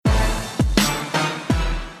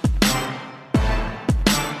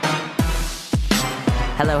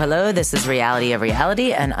Hello, hello. This is Reality of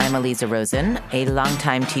Reality, and I'm Aliza Rosen, a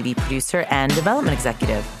longtime TV producer and development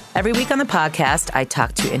executive. Every week on the podcast, I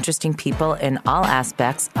talk to interesting people in all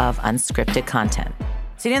aspects of unscripted content.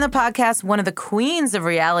 Today on the podcast, one of the queens of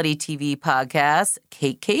reality TV podcasts,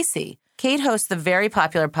 Kate Casey. Kate hosts the very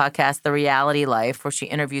popular podcast, The Reality Life, where she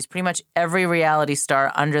interviews pretty much every reality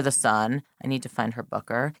star under the sun. I need to find her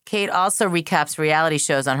booker. Kate also recaps reality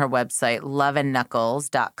shows on her website,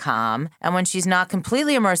 loveandknuckles.com. And when she's not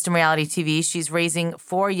completely immersed in reality TV, she's raising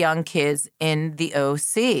 4 young kids in the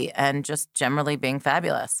OC and just generally being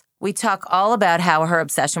fabulous. We talk all about how her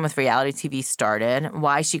obsession with reality TV started,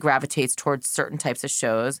 why she gravitates towards certain types of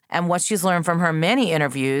shows, and what she's learned from her many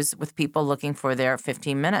interviews with people looking for their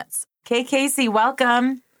 15 minutes. Kate Casey,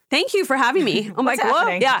 welcome. Thank you for having me. I'm like,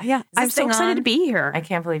 whoa. Yeah. I'm so excited to be here. I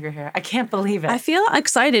can't believe you're here. I can't believe it. I feel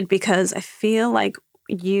excited because I feel like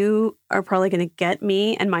you are probably going to get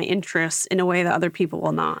me and my interests in a way that other people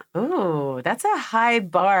will not. Ooh, that's a high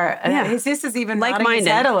bar. Yeah. Jesus is even nodding his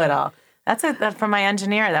head a little. That's from my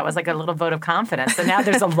engineer. That was like a little vote of confidence. So now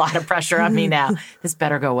there's a lot of pressure on me now. This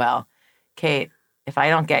better go well. Kate, if I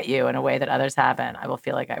don't get you in a way that others haven't, I will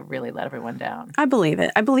feel like I really let everyone down. I believe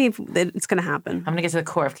it. I believe that it's going to happen. I'm going to get to the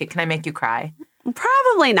core of Kate. Can I make you cry?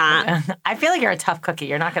 Probably not. I feel like you're a tough cookie.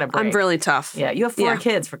 You're not going to break. I'm really tough. Yeah, you have 4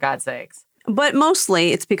 kids, for God's sakes. But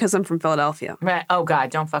mostly it's because I'm from Philadelphia. Right. Oh, God,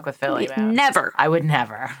 don't fuck with Philly, man. Never. I would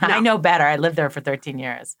never. No. I know better. I lived there for 13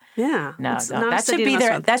 years. Yeah. No. That should be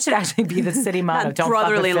there. That should actually be the city motto. Don't fuck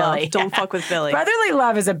with Philly. Love. Don't fuck with Philly. Brotherly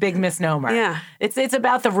love is a big misnomer. Yeah. It's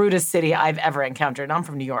about the rudest city I've ever encountered. I'm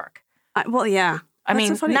from New York. Well, yeah. I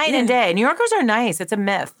mean, night and day. New Yorkers are nice. It's a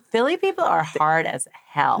myth. Philly people are hard as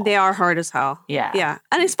hell. They are hard as hell. Yeah. Yeah.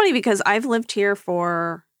 And it's funny because I've lived here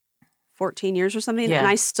for 14 years or something, and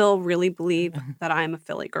I still really believe that I'm a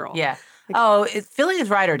Philly girl. Yeah. Philly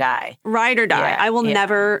is ride or die. Ride or die. Yeah, I will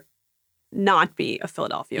never not be a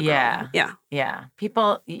Philadelphia girl. Yeah. Yeah. Yeah.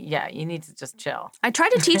 People, you need to just chill. I try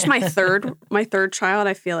to teach my third child.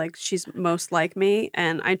 I feel like she's most like me,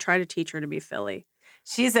 and I try to teach her to be Philly.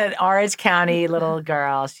 She's an Orange County little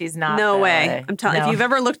girl. She's not. No Philly. way. I'm telling you, if you've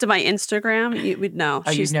ever looked at my Instagram, you would know.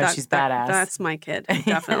 Oh, she's badass. That's my kid,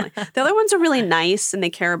 definitely. The other ones are really nice and they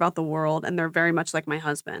care about the world and they're very much like my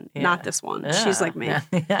husband. Yeah. Not this one. Yeah. She's like me.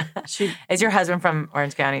 Yeah. Is your husband from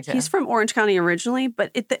Orange County too? He's from Orange County originally, but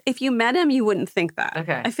if you met him, you wouldn't think that.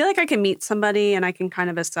 Okay. I feel like I can meet somebody and I can kind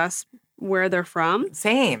of assess where they're from.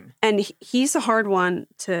 Same. And he's a hard one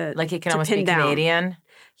to like he can almost pin be down. Canadian.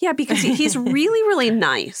 Yeah, because he's really, really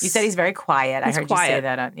nice. You said he's very quiet. I heard you say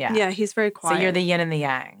that. Yeah, he's very quiet. So you're the yin and the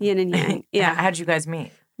yang. Yin and yang. Yeah. How'd you guys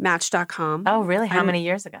meet? Match.com. Oh, really? How many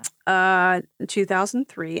years ago?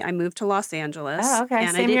 2003. I moved to Los Angeles. Oh, okay.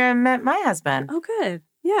 Same year I met my husband. Oh, good.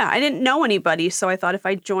 Yeah, I didn't know anybody, so I thought if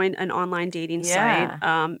I joined an online dating site,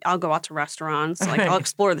 I'll go out to restaurants, like I'll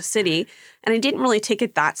explore the city. And I didn't really take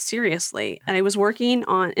it that seriously. And I was working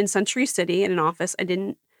in Century City in an office. I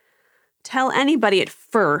didn't tell anybody at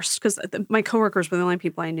first because my coworkers were the only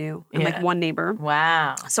people I knew and like one neighbor.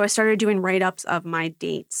 Wow. So I started doing write-ups of my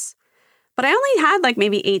dates. But I only had like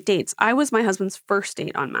maybe 8 dates. I was my husband's first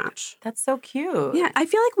date on Match. That's so cute. Yeah, I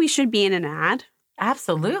feel like we should be in an ad.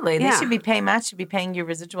 Absolutely. They should be paying, Match should be paying you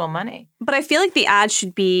residual money. But I feel like the ad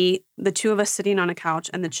should be the 2 of us sitting on a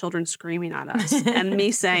couch and the children screaming at us and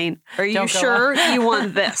me saying, are you sure you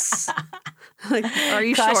want this? Like, are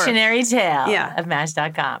you Cautionary sure? tale of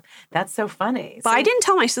Match.com. That's so funny. But I didn't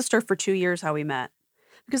tell my sister for 2 years how we met.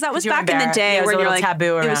 Because that was back in the day where you're like,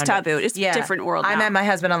 taboo around it was taboo. It's a different world now. I met my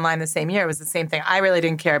husband online the same year. It was the same thing. I really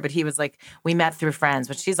didn't care, but he was like, we met through friends,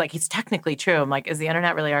 which she's like, he's technically true. I'm like, is the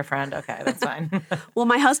internet really our friend? Okay, that's fine. Well,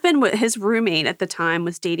 my husband, his roommate at the time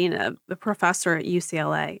was dating a professor at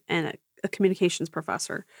UCLA and a communications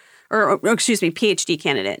professor. Or excuse me, PhD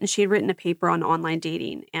candidate. And she had written a paper on online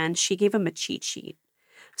dating and she gave him a cheat sheet.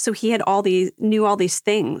 So he had knew all these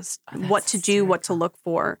things, what to do, what to look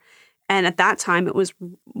for. And at that time, it was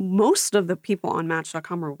most of the people on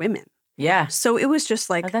Match.com were women. Yeah. So it was just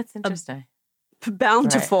like that's interesting.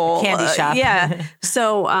 Bountiful candy shop. Yeah.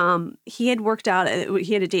 So he had worked out.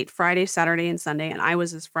 He had a date Friday, Saturday, and Sunday, and I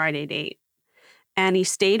was his Friday date. And he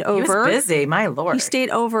stayed over. He was busy, my Lord. He stayed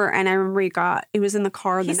over, and I remember he was in the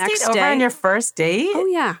car the next day. He stayed over on your first date? Oh,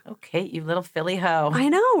 yeah. Okay, you little Philly hoe. I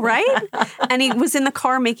know, right? And he was in the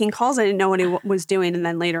car making calls. I didn't know what he was doing. And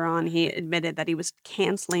then later on, he admitted that he was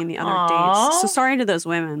canceling the other dates. So sorry to those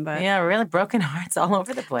women. But yeah, really broken hearts all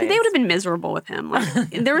over the place. They would have been miserable with him. Like,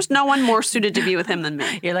 there was no one more suited to be with him than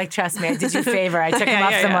me. You're like, trust me, I did you a favor. I took him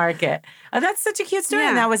off the market. Oh, that's such a cute story.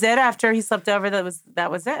 And that was it after he slept over. That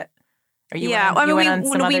was it. Or you Yeah, went on, I you mean, went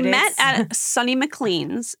on some we other met dates? at Sonny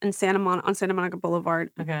McLean's in on Santa Monica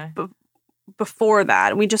Boulevard. Okay. Before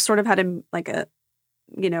that, we just sort of had a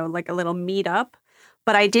little meetup.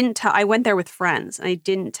 But I went there with friends, and I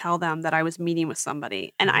didn't tell them that I was meeting with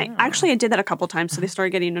somebody. And I did that a couple times, so they started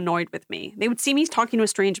getting annoyed with me. They would see me talking to a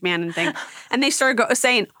strange man and they started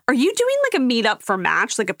saying, "Are you doing like a meetup for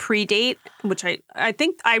Match, like a pre-date?" Which I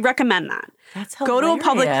think I recommend that. That's Go to a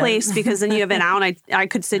public hilarious. place, because then you have an out. And I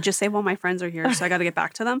could just say, "Well, my friends are here, so I got to get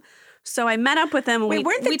back to them." So I met up with them. And Wait,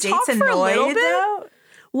 weren't the we dates talked for a little annoyed, bit. though?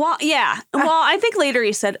 Well, yeah. Well, I think later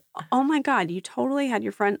he said, "Oh my God, you totally had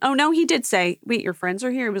your friend." Oh no, he did say, "Wait, your friends are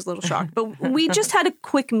here." He was a little shocked, but we just had a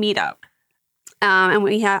quick meetup, and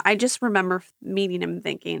I just remember meeting him and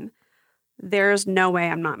thinking, "There's no way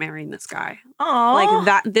I'm not marrying this guy." Aw. Like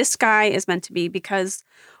that, this guy is meant to be. Because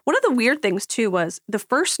one of the weird things too was the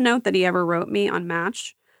first note that he ever wrote me on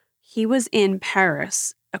Match. He was in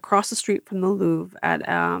Paris, across the street from the Louvre, at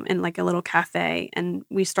in like a little cafe, and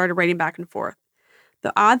we started writing back and forth.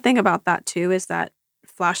 The odd thing about that, too, is that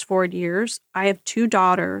flash forward years, I have 2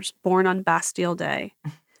 daughters born on Bastille Day,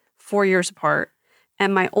 4 years apart.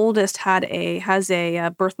 And my oldest has a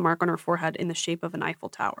birthmark on her forehead in the shape of an Eiffel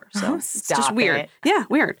Tower. So it's just weird. It. Yeah,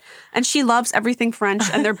 weird. And she loves everything French,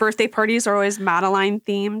 and their birthday parties are always Madeline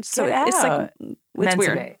themed. So it's like, it's meant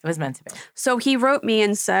weird. To be. It was meant to be. So he wrote me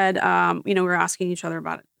and said, we were asking each other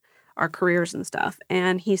about our careers and stuff.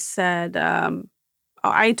 And he said,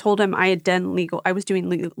 I told him I was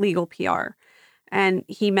doing legal PR. And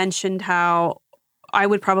he mentioned how I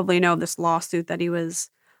would probably know this lawsuit that he was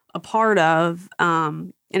a part of,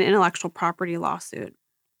 an intellectual property lawsuit.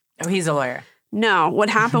 Oh, he's a lawyer. No, what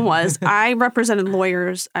happened was I represented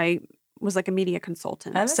lawyers. I was like a media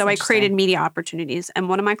consultant. Oh, that's so I created interesting. media opportunities. And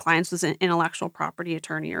one of my clients was an intellectual property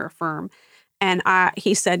attorney or a firm. And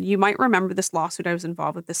he said, "You might remember this lawsuit. I was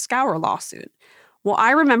involved with, the Scour lawsuit." Well, I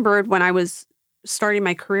remembered when I was starting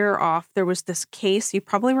my career off, there was this case. You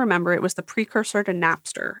probably remember it was the precursor to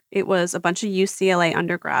Napster. It was a bunch of UCLA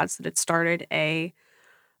undergrads that had started a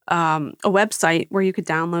website where you could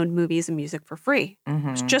download movies and music for free. It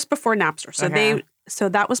was just before Napster. So so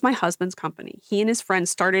that was my husband's company. He and his friends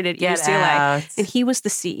started at Get UCLA, out. and he was the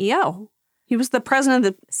CEO. He was the president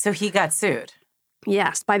of the So he got sued.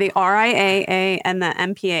 Yes, by the RIAA and the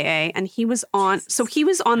MPAA, and he was on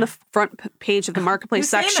the front page of the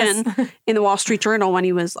marketplace Who's section in the Wall Street Journal when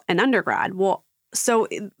he was an undergrad. Well, so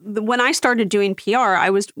when I started doing PR,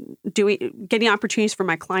 I was getting opportunities for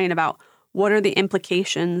my client about what are the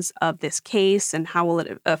implications of this case and how will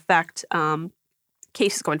it affect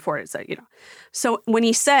cases going forward. So when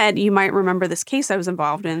he said, "You might remember this case I was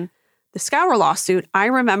involved in, the Scour lawsuit," I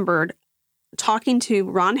remembered talking to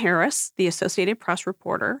Ron Harris, the Associated Press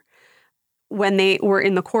reporter, when they were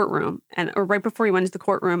in the courtroom, or right before he went to the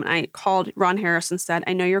courtroom, and I called Ron Harris and said,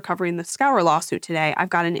 "I know you're covering the Scour lawsuit today. I've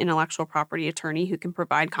got an intellectual property attorney who can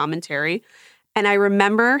provide commentary." And I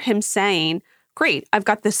remember him saying, "Great, I've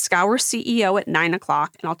got the Scour CEO at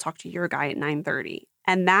 9:00, and I'll talk to your guy at 9:30.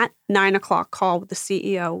 And that 9:00 call with the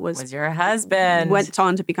CEO was your husband. went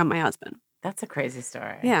on to become my husband. That's a crazy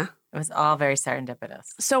story. Yeah. It was all very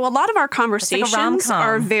serendipitous. So a lot of our conversations rom-com.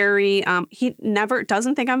 are very, he never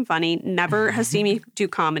doesn't think I'm funny, never has seen me do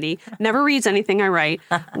comedy, never reads anything I write.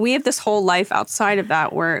 We have this whole life outside of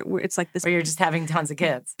that where it's like this Where you're just having tons of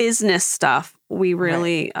kids. business stuff. We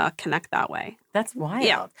really connect that way. That's wild.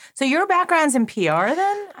 Yeah. So your background's in PR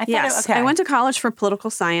then? Yes. I went to college for political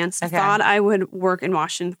science. Okay. Thought I would work in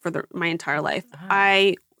Washington for my entire life.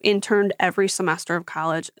 I interned every semester of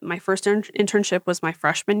college. My first internship was my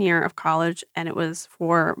freshman year of college, and it was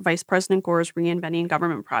for Vice President Gore's Reinventing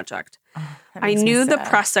Government project. I knew the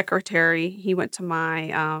press secretary. He went to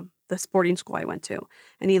my the sporting school I went to,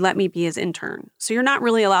 and he let me be his intern. So you're not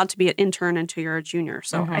really allowed to be an intern until you're a junior.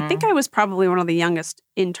 So I think I was probably one of the youngest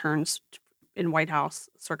interns in White House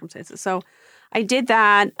circumstances. So I did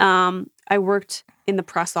that. I worked in the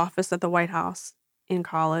press office at the White House in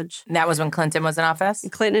college. And that was when Clinton was in office?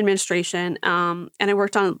 Clinton administration. And I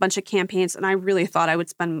worked on a bunch of campaigns, and I really thought I would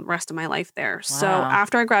spend the rest of my life there. Wow. So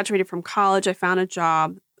after I graduated from college, I found a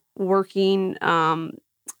job working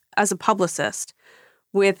as a publicist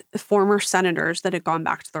with former senators that had gone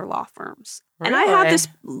back to their law firms. Really?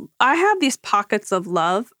 And I have these pockets of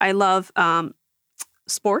love. I love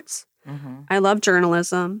sports. I love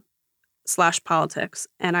journalism / politics,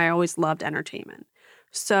 and I always loved entertainment.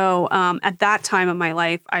 So at that time of my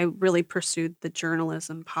life, I really pursued the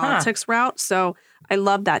journalism politics route. So I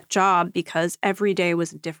loved that job because every day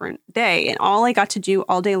was a different day. And all I got to do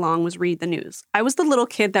all day long was read the news. I was the little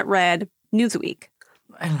kid that read Newsweek.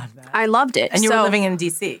 I love that. I loved it. And you were living in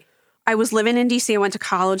D.C.? I was living in DC. I went to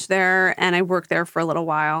college there and I worked there for a little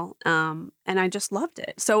while. And I just loved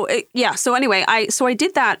it. So anyway, I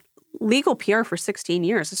did that legal PR for 16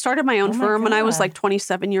 years. I started my own firm when I was like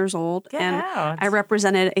 27 years old. I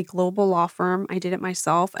represented a global law firm. I did it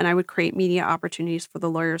myself, and I would create media opportunities for the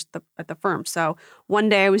lawyers at the firm. So one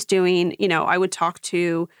day I was doing, I would talk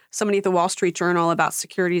to somebody at the Wall Street Journal about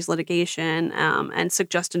securities litigation and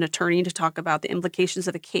suggest an attorney to talk about the implications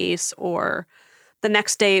of a case, or the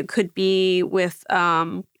next day it could be with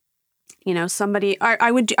somebody. I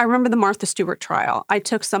remember the Martha Stewart trial. I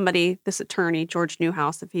took this attorney, George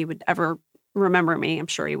Newhouse, if he would ever remember me, I'm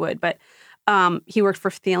sure he would. But he worked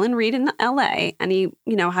for Thielen Reed in LA, and he,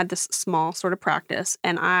 had this small sort of practice.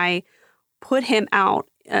 And I put him out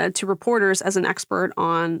to reporters as an expert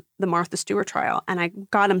on the Martha Stewart trial. And I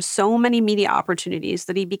got him so many media opportunities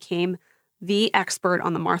that he became the expert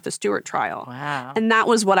on the Martha Stewart trial. Wow. And that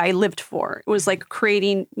was what I lived for. It was like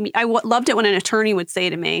I loved it when an attorney would say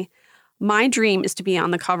to me, my dream is to be on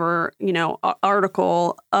the cover,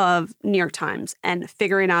 article of New York Times, and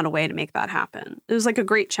figuring out a way to make that happen. It was like a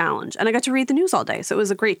great challenge. And I got to read the news all day. So it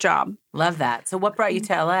was a great job. Love that. So what brought you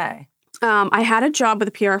to LA? I had a job with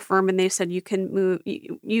a PR firm, and they said you can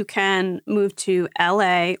move to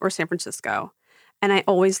LA or San Francisco. And I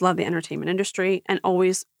always loved the entertainment industry and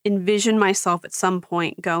always envisioned myself at some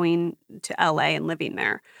point going to LA and living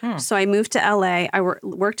there. So I moved to LA. I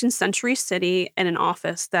worked in Century City in an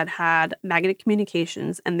office that had Magnet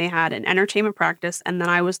Communications, and they had an entertainment practice. And then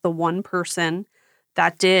I was the one person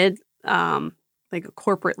that did like a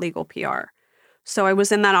corporate legal PR. So I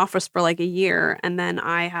was in that office for like a year. And then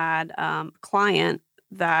I had a client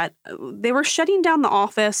that they were shutting down the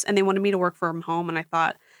office and they wanted me to work from home. And I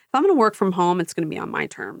thought, if I'm going to work from home, it's going to be on my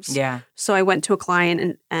terms. Yeah. So I went to a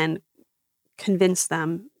client and convinced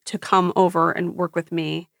them to come over and work with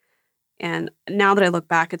me. And now that I look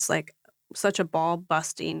back, it's like such a ball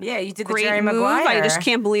busting. Yeah, you did the great Jerry move. Maguire. I just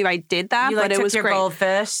can't believe I did that. But it was your great.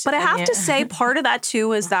 Goldfish. But I have to say, part of that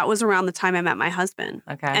too is that was around the time I met my husband.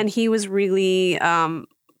 Okay. And he was really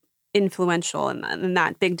influential in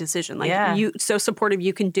that big decision. Like you, so supportive,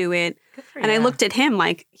 you can do it. Good for and you. I looked at him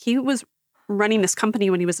like he was running this company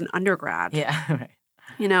when he was an undergrad. Yeah,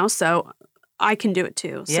 right. So I can do it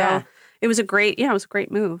too. Yeah. So it was a great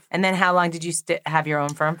move. And then how long did you have your own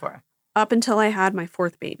firm for? Up until I had my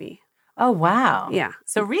fourth baby. Oh, wow. Yeah.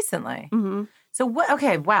 So recently. Mm-hmm. So what?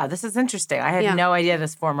 Okay, wow, this is interesting. I had no idea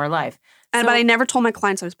this former life. But I never told my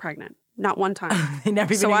clients I was pregnant. Not one time. They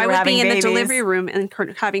never even so knew I you were would having be in babies. the delivery room and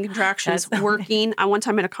having contractions, working. I one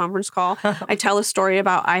time at a conference call, I tell a story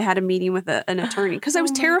about I had a meeting with an attorney because I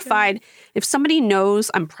was terrified if somebody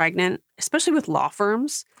knows I'm pregnant, especially with law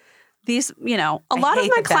firms. These, a lot of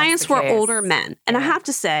my clients were older men. And I have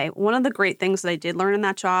to say, one of the great things that I did learn in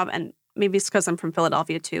that job, and maybe it's because I'm from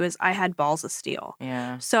Philadelphia too, is I had balls of steel.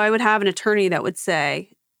 Yeah. So I would have an attorney that would say,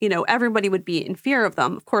 everybody would be in fear of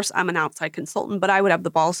them. Of course, I'm an outside consultant, but I would have the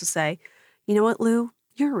balls to say, you know what, Lou?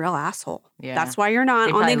 You're a real asshole. Yeah. That's why you're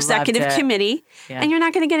not on the executive committee. Yeah. And you're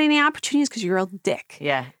not going to get any opportunities because you're a dick.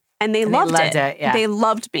 Yeah. And they loved it. Yeah. They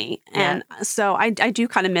loved me. And so I do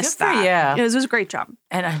kind of miss that. Yeah. It was a great job.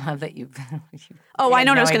 And I love that you I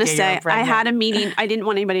know what I was going to say. I had a meeting. I didn't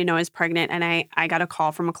want anybody to know I was pregnant. And I got a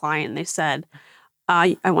call from a client. And they said,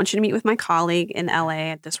 I want you to meet with my colleague in LA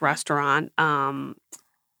at this restaurant.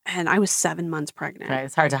 And I was 7 months pregnant. Right.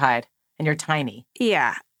 It's hard to hide. And you're tiny.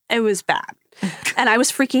 Yeah. It was bad. And I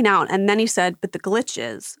was freaking out. And then he said, but the glitch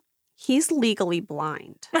is he's legally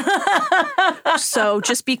blind. So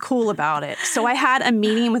just be cool about it. So I had a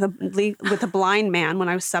meeting with a blind man when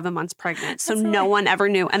I was 7 months pregnant. So no one ever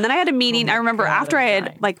knew. And then I had a meeting. I remember after I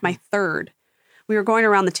had like my third, we were going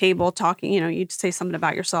around the table talking, you'd say something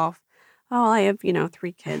about yourself. Oh, I have,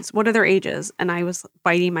 3 kids. What are their ages? And I was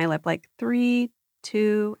biting my lip like 3,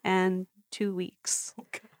 2, and 2 weeks.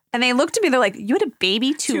 Okay. And they looked at me, they're like, you had a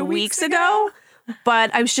baby 2 weeks ago?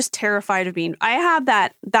 But I was just terrified of I have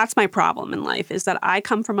that's my problem in life, is that I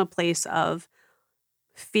come from a place of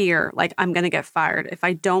fear, like I'm going to get fired. If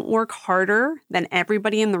I don't work harder than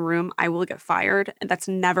everybody in the room, I will get fired. And that's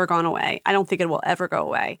never gone away. I don't think it will ever go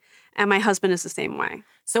away. And my husband is the same way.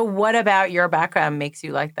 So what about your background makes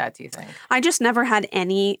you like that, do you think? I just never had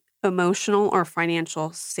any emotional or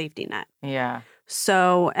financial safety net. Yeah.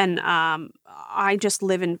 So, and I just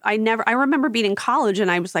I remember being in college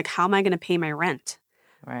and I was like, how am I going to pay my rent?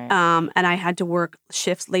 Right. And I had to work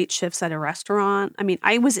late shifts at a restaurant. I mean,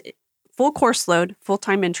 I was full course load,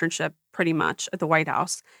 full-time internship pretty much at the White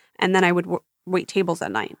House. And then I would wait tables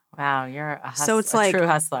at night. Wow, you're a hustler. So it's like true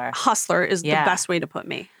hustler. Hustler is the best way to put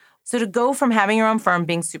me. So to go from having your own firm,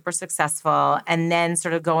 being super successful, and then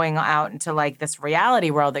sort of going out into like this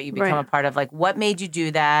reality world that you become a part of, like what made you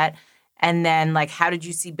do that? And then like how did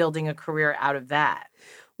you see building a career out of that?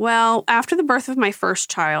 Well, after the birth of my first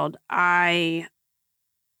child, I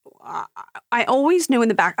always knew in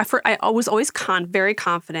the back, I was always very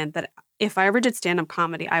confident that if I ever did stand-up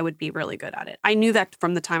comedy, I would be really good at it. I knew that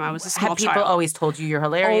from the time I was a small child. Have people always told you you're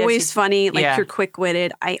hilarious? Always funny, like you're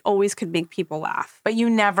quick-witted. I always could make people laugh. But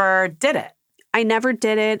you never did it. I never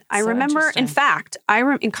did it. I remember, in fact,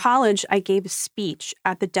 in college, I gave a speech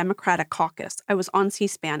at the Democratic caucus. I was on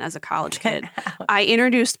C-SPAN as a college kid. I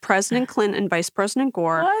introduced President Clinton and Vice President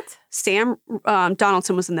Gore. What? Sam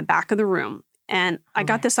Donaldson was in the back of the room. And I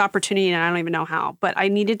got this opportunity, and I don't even know how, but I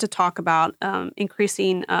needed to talk about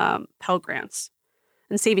increasing Pell Grants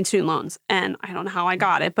and saving student loans. And I don't know how I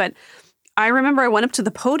got it, but I remember I went up to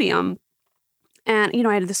the podium, and,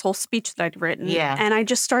 I had this whole speech that I'd written. Yeah. And I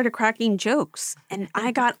just started cracking jokes. And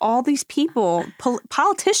I got all these people,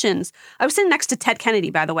 politicians. I was sitting next to Ted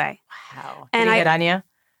Kennedy, by the way. Wow. Did he hit on you?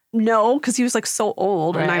 No, because he was like so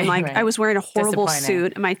old. And I'm like, I was wearing a horrible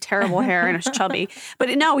suit and my terrible hair and I was chubby. But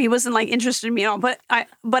no, he wasn't like interested in me at all. But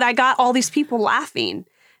I got all these people laughing.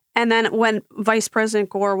 And then when Vice President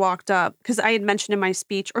Gore walked up, because I had mentioned in my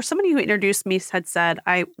speech, or somebody who introduced me had said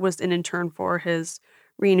I was an intern for his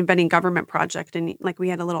Reinventing Government project. And like we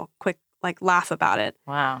had a little quick like laugh about it.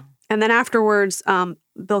 Wow. And then afterwards,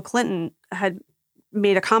 Bill Clinton had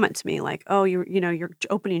made a comment to me like, oh, your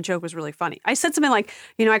opening joke was really funny. I said something like,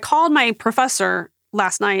 I called my professor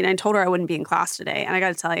last night and I told her I wouldn't be in class today. And I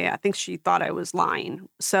got to tell you, I think she thought I was lying.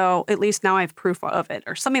 So at least now I have proof of it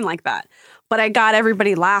or something like that. But I got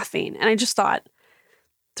everybody laughing. And I just thought,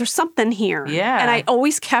 there's something here. Yeah. And I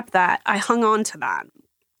always kept that. I hung on to that.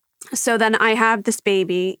 So then I have this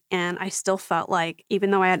baby and I still felt like,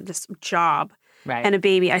 even though I had this job and a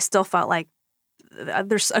baby, I still felt like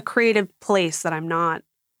there's a creative place that I'm not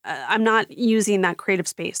using that creative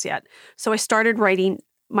space yet. So I started writing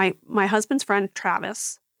my husband's friend,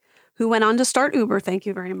 Travis, who went on to start Uber. Thank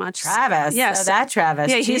you very much. Travis. Yes. Oh, that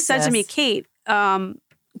Travis. Yeah. Jesus. He said to me, Kate, Dan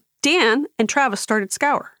and Travis started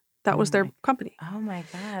Scour. That was their company. Oh my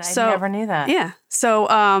God. I never knew that. Yeah.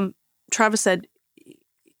 So Travis said,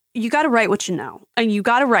 you got to write what you know. And you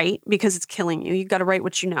got to write because it's killing you. You got to write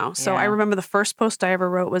what you know. So I remember the first post I ever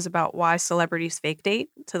wrote was about why celebrities fake date,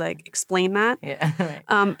 to like explain that. Yeah.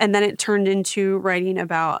 Right. And then it turned into writing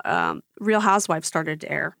about Real Housewives started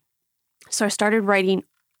to air. So I started writing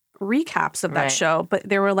recaps of that show, but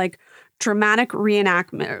there were like dramatic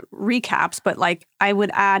reenactment recaps, but like I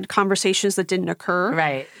would add conversations that didn't occur.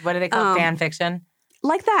 Right. What do they call fan fiction?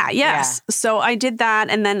 Like that, yes. Yeah. So I did that,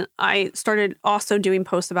 and then I started also doing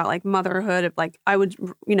posts about like motherhood. Like I would,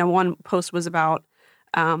 one post was about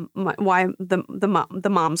why the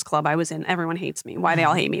moms club I was in, everyone hates me. Why they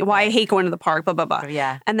all hate me. Why I hate going to the park. Blah blah blah.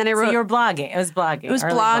 Yeah. And then I wrote. So you were blogging. It was blogging. It was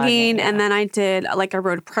blogging, and then I did I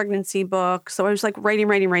wrote a pregnancy book. So I was like writing.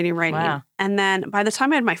 Wow. And then by the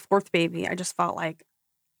time I had my fourth baby, I just felt like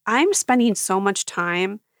I'm spending so much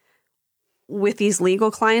time with these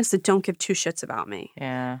legal clients that don't give two shits about me.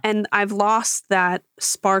 Yeah. And I've lost that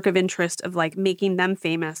spark of interest of like making them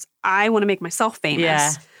famous. I want to make myself famous.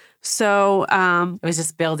 Yeah. So it was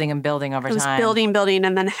just building and building over time. It was building.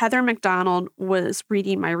 And then Heather McDonald was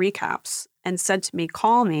reading my recaps and said to me,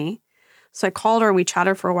 call me. So I called her and we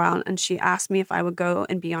chatted for a while and she asked me if I would go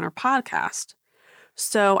and be on her podcast.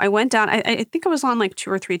 So I went down, I think I was on like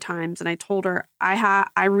 2 or 3 times and I told her,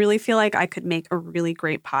 I really feel like I could make a really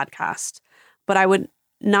great podcast. But I would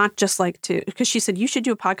not just like to, because she said, you should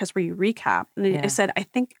do a podcast where you recap. And I said, I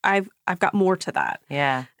think I've got more to that.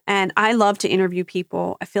 Yeah. And I love to interview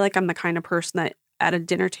people. I feel like I'm the kind of person that at a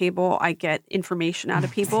dinner table, I get information out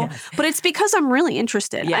of people. But it's because I'm really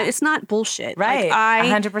interested. Yeah. It's not bullshit. Right. Like, I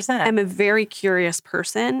 100%. am a very curious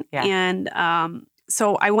person. Yeah. And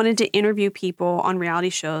so I wanted to interview people on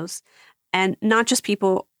reality shows and not just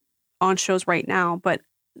people on shows right now, but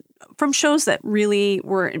from shows that really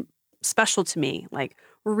were special to me, like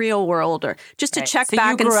Real World, or just to check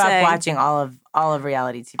back and say. So you grew up watching all of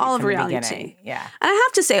reality TV all from of reality the beginning. TV. Yeah. And I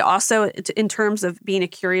have to say also, in terms of being a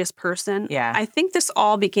curious person, I think this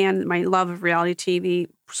all began, my love of reality TV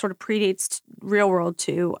sort of predates Real World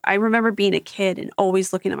too. I remember being a kid and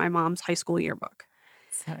always looking at my mom's high school yearbook.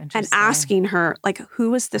 So interesting. And asking her, like,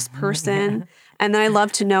 who is this person? And then I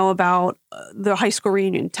love to know about the high school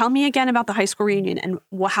reunion. Tell me again about the high school reunion and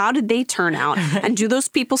how did they turn out? And do those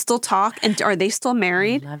people still talk? And are they still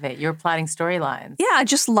married? I love it. You're plotting storylines. Yeah, I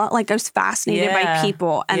just love, like, I was fascinated by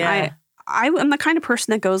people. And I'm the kind of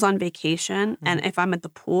person that goes on vacation. And if I'm at the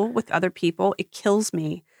pool with other people, it kills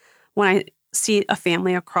me when see a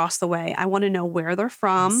family across the way. I want to know where they're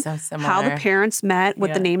from, So similar. how the parents met,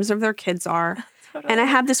 what the names of their kids are. Totally. And I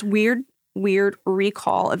have this weird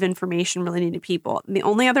recall of information relating to people. The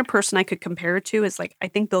only other person I could compare it to is like, I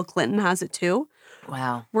think Bill Clinton has it too.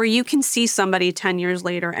 Wow. Where you can see somebody 10 years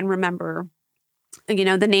later and remember, you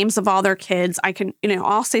know, the names of all their kids. I can, you know,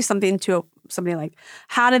 I'll say something to somebody like,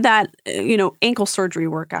 how did that, you know, ankle surgery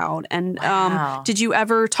work out? And Wow. did you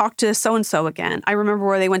ever talk to so-and-so again? I remember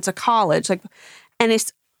where they went to college. Like, and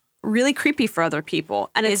it's really creepy for other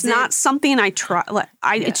people. And it's not something I try. Like,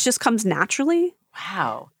 it just comes naturally.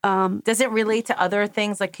 Wow. Does it relate to other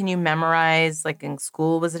things? Like, can you memorize, like in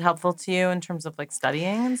school, was it helpful to you in terms of like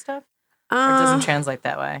studying and stuff? Or it doesn't translate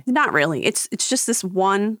that way? Not really. It's just this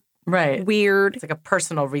one weird. It's like a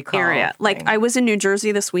personal recall area. thing. Like I was in New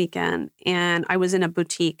Jersey this weekend and I was in a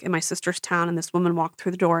boutique in my sister's town and this woman walked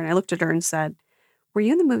through the door and I looked at her and said, "Were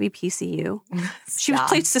you in the movie PCU?" She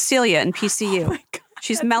played Cecilia in PCU. Oh my God.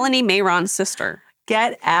 She's Melanie Mayron's sister.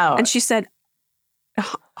 Get out. And she said,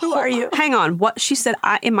 "Who are you?" Hang on. What she said,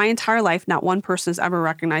 in my entire life, not one person has ever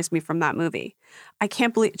recognized me from that movie. I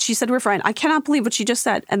can't believe, she said to her friend, I cannot believe what she just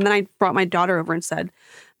said. And then I brought my daughter over and said,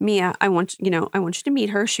 "Mia, I want you to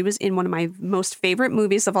meet her. She was in one of my most favorite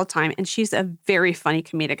movies of all time. And she's a very funny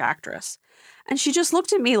comedic actress." And she just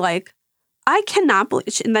looked at me like, I cannot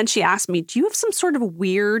believe. And then she asked me, "Do you have some sort of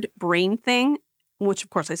weird brain thing?" Which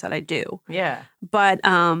of course I said I do. Yeah. But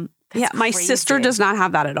my crazy. sister does not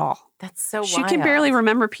have that at all. That's so wild. She can barely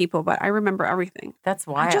remember people, but I remember everything. That's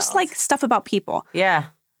wild. I just like stuff about people. Yeah.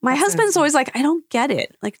 My husband's always like, I don't get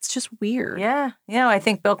it. Like, it's just weird. Yeah. Yeah. I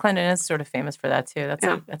think Bill Clinton is sort of famous for that too.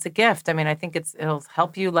 That's a gift. I mean, I think it'll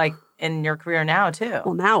help you like in your career now too.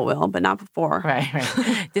 Well, now it will, but not before. Right.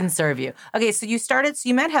 Didn't serve you. Okay. So you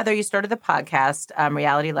met Heather, you started the podcast,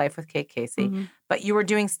 Reality Life with Kate Casey, but you were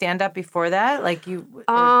doing stand-up before that? Like you...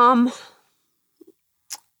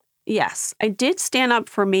 Yes, I did stand up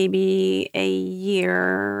for maybe a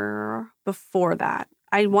year before that.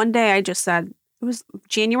 One day I just said, it was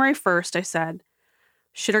January 1st, I said,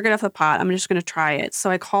 "Shit or get off the pot, I'm just going to try it." So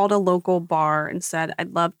I called a local bar and said,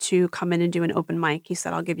 "I'd love to come in and do an open mic." He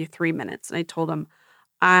said, "I'll give you 3 minutes." And I told him,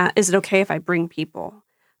 "Is it okay if I bring people?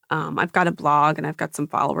 I've got a blog and I've got some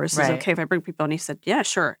followers. Is it okay if I bring people?" And he said, "Yeah,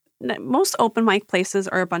 sure." Most open mic places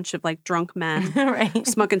are a bunch of like drunk men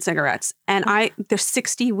smoking cigarettes. And there's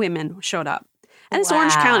 60 women showed up. And it's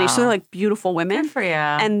Orange County, so they're like beautiful women. Good for you.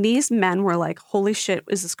 And these men were like, "Holy shit,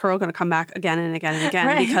 is this girl going to come back again and again and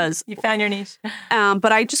again?" Because you found your niche.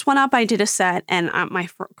 But I just went up, I did a set, and my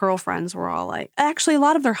girlfriends were all like, actually, a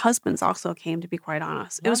lot of their husbands also came, to be quite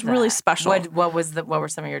honest. It was really special. What were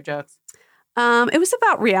some of your jokes? It was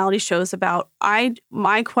about reality shows.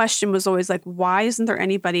 My question was always like, why isn't there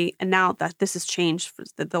anybody? And now that this has changed, for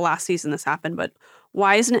the last season this happened, but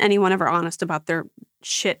why isn't anyone ever honest about their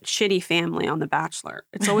shitty family on The Bachelor?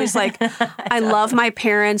 It's always like, I love my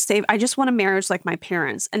parents. I just want a marriage like my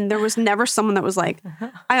parents. And there was never someone that was like,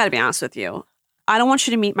 I got to be honest with you. I don't want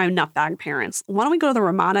you to meet my nutbag parents. Why don't we go to the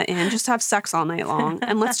Ramada Inn, just have sex all night long,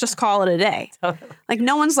 and let's just call it a day? Totally. Like,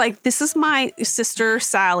 no one's like, this is my sister,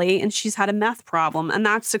 Sally, and she's had a meth problem, and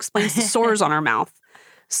that explains the sores on her mouth.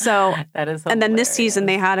 So, that is hilarious. And then this season,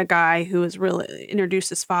 they had a guy who was really introduced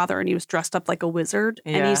his father, and he was dressed up like a wizard,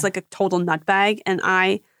 and he's like a total nutbag. And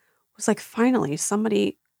I was like, finally,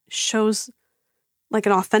 somebody shows like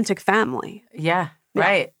an authentic family. Yeah.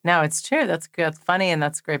 Right. No, it's true. That's good. That's funny. And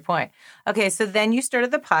that's a great point. Okay. So then you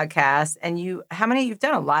started the podcast and you've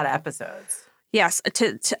done a lot of episodes. Yes.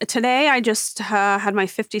 Today I just had my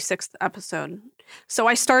 56th episode. So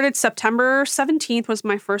I started September 17th was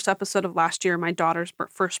my first episode of last year, my daughter's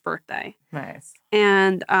first birthday. Nice.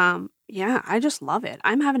 And I just love it.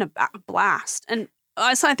 I'm having a blast. And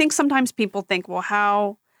so I think sometimes people think, well,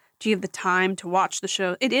 how do you have the time to watch the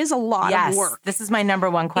show? It is a lot of work. This is my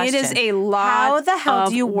number one question. It is a lot of How the hell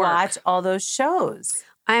do you work. watch all those shows?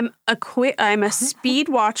 I'm a speed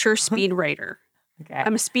watcher, speed writer. Okay.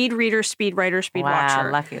 I'm a speed reader, speed writer, speed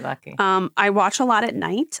watcher. Lucky. I watch a lot at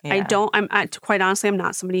night. Yeah. Quite honestly, I'm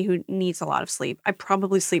not somebody who needs a lot of sleep. I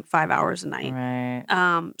probably sleep 5 hours a night.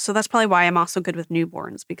 Right. So that's probably why I'm also good with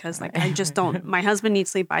newborns, because like I just don't. My husband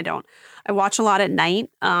needs sleep. I don't. I watch a lot at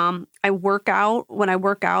night. I work out. When I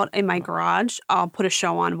work out in my garage, I'll put a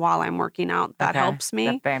show on while I'm working out. That helps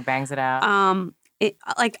me. That bangs it out. I'm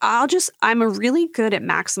really good at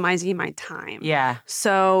maximizing my time. Yeah.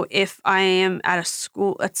 So if I am at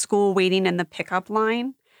school waiting in the pickup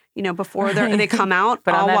line, before they come out,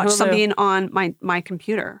 I'll watch Hulu. something on my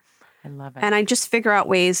computer. I love it. And I just figure out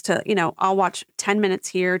ways to, I'll watch 10 minutes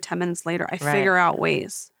here, 10 minutes later. I figure out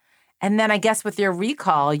ways. And then I guess with your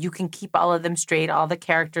recall, you can keep all of them straight, all the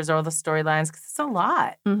characters, all the storylines, because it's a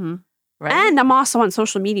lot. Mm-hmm. Right? And I'm also on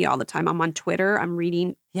social media all the time. I'm on Twitter. I'm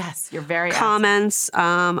reading you're very comments.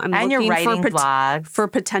 I'm and looking you're writing blogs for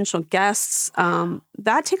potential guests.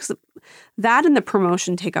 That and the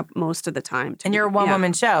promotion take up most of the time. And you're a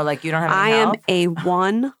one-woman show. Like, you don't have any help? I am a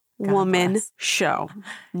one-woman show.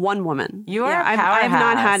 One woman. You are a powerhouse. I have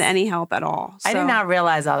not had any help at all. So. I did not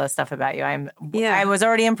realize all this stuff about you. I was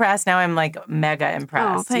already impressed. Now I'm like mega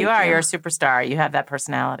impressed. Oh, You're a superstar. You have that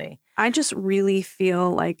personality. I just really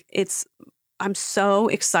feel like I'm so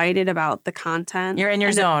excited about the content. You're in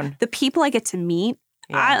your zone. The people I get to meet.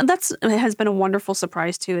 Yeah. It has been a wonderful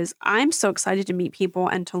surprise too, is I'm so excited to meet people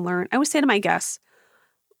and to learn. I always say to my guests,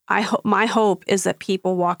 my hope is that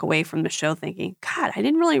people walk away from the show thinking, God, I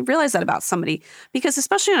didn't really realize that about somebody. Because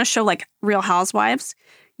especially on a show like Real Housewives,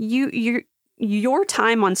 your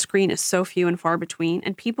time on screen is so few and far between,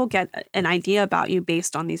 and people get an idea about you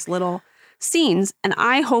based on these little scenes. And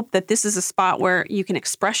I hope that this is a spot where you can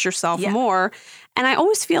express yourself more. And I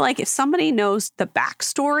always feel like if somebody knows the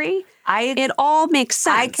backstory, it all makes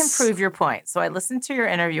sense. I can prove your point. So I listened to your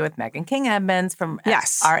interview with Megan King Edmonds from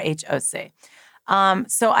RHOC.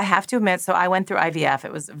 So I have to admit, I went through IVF.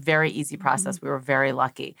 It was a very easy process. Mm-hmm. We were very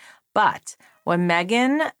lucky. But when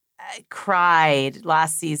Megan cried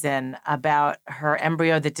last season about her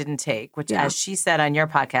embryo that didn't take, which, as she said on your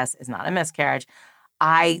podcast, is not a miscarriage,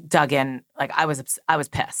 I dug in, like I was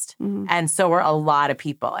pissed. Mm-hmm. And so were a lot of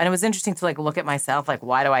people. And it was interesting to like look at myself, like,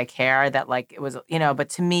 why do I care that like it was, but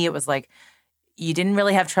to me it was like, you didn't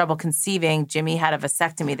really have trouble conceiving. Jimmy had a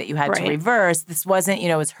vasectomy that you had to reverse. This wasn't,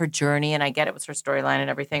 it was her journey, and I get it was her storyline and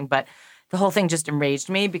everything, but the whole thing just enraged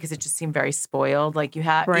me because it just seemed very spoiled. Like you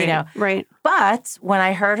had, Right. But when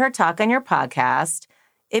I heard her talk on your podcast,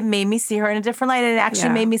 it made me see her in a different light. And it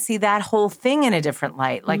actually made me see that whole thing in a different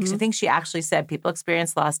light. Like, I think she actually said people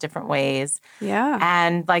experience loss different ways. Yeah.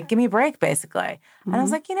 And like, give me a break, basically. Mm-hmm. And I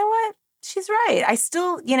was like, you know what? She's right. I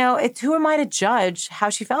still, who am I to judge how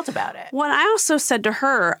she felt about it? Well, I also said to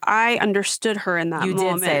her, I understood her in that moment.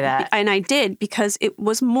 You did say that. And I did, because it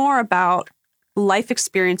was more about life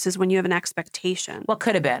experiences when you have an expectation. What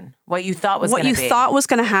could have been, what you thought was going to be. What you thought was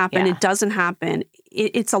going to happen, it doesn't happen.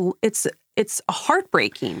 It's a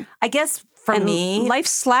heartbreaking. I guess for me, life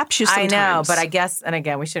slaps you sometimes. I know, but I guess, and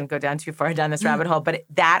again, we shouldn't go down too far down this rabbit hole, but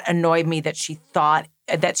that annoyed me that she thought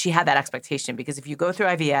that she had that expectation, because if you go through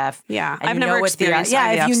IVF, I've never experienced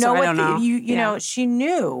IVF, if you know so I don't know. You know, she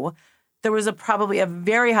knew there was probably a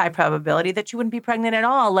very high probability that you wouldn't be pregnant at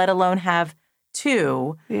all, let alone have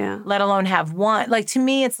two, let alone have one. Like, to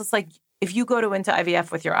me, it's just like, if you go into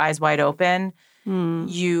IVF with your eyes wide open,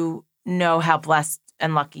 you know how blessed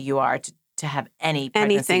and lucky you are to have any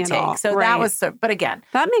pregnancy anything take. At all. So that was, but again,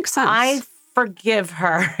 that makes sense. I forgive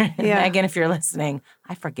her. Megan, if you're listening,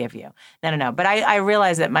 I forgive you. No. But I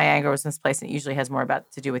realize that my anger was misplaced, and it usually has more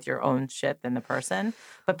to do with your own shit than the person.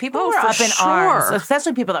 But people were up in arms,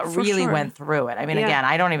 especially people that really went through it. I mean, again,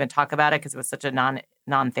 I don't even talk about it because it was such a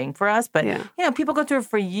non-thing for us. But, people go through it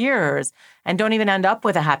for years and don't even end up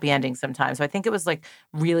with a happy ending sometimes. So I think it was like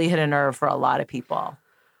really hit a nerve for a lot of people.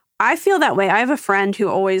 I feel that way. I have a friend who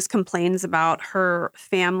always complains about her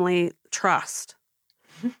family trust.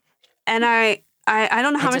 And I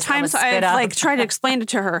don't know how many times I've tried to explain it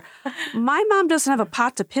to her. My mom doesn't have a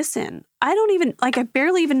pot to piss in. I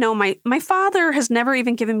barely even know my father has never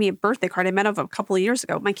even given me a birthday card. I met him a couple of years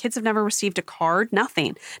ago. My kids have never received a card,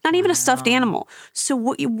 nothing, not even a stuffed animal.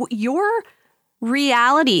 So your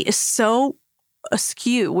reality is so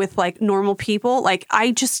askew with like normal people. Like,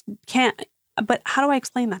 I just can't. But how do I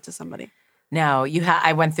explain that to somebody? No,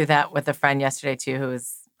 I went through that with a friend yesterday too, who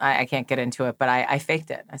was, I can't get into it, but I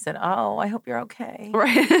faked it. I said, oh, I hope you're okay.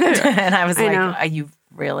 Right. And I was like, are you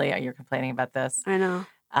complaining about this? I know.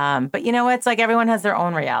 But it's like everyone has their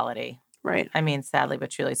own reality. Right. I mean, sadly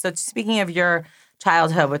but truly. So speaking of your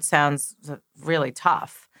childhood, which sounds really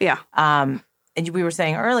tough. Yeah. And we were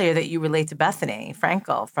saying earlier that you relate to Bethany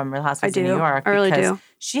Frankel from Real Housewives of New York. I really do.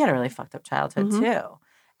 She had a really fucked up childhood too.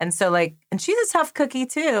 And so and she's a tough cookie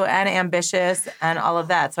too, and ambitious and all of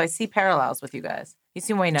that. So I see parallels with you guys. You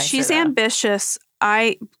seem way nicer. She's ambitious.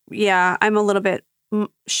 I'm a little bit,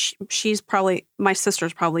 she's probably, my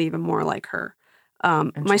sister's probably even more like her.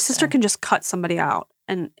 My sister can just cut somebody out.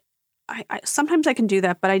 And I sometimes I can do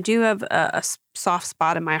that, but I do have a soft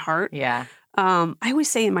spot in my heart. Yeah. I always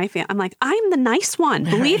say in my family, I'm like, I'm the nice one.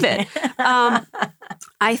 Believe it.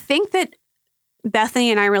 I think that Bethany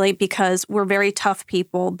and I relate because we're very tough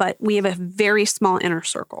people, but we have a very small inner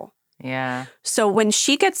circle. Yeah. So when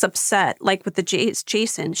she gets upset, like with the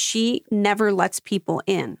Jason, she never lets people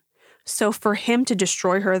in. So for him to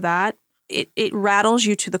destroy her, it rattles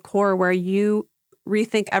you to the core where you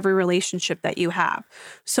rethink every relationship that you have.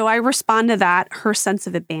 So I respond to that, her sense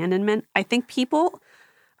of abandonment. I think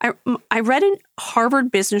I read a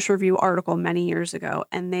Harvard Business Review article many years ago,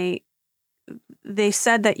 and they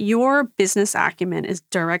said that your business acumen is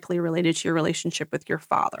directly related to your relationship with your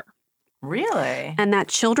father. Really? And that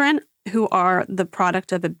children who are the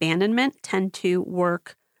product of abandonment tend to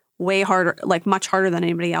work way harder, like much harder than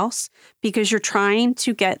anybody else, because you're trying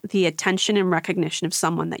to get the attention and recognition of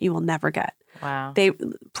someone that you will never get. Wow.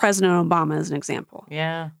 President Obama is an example.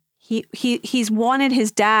 Yeah. He's wanted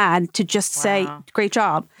his dad to just say, great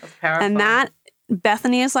job. That's powerful. And that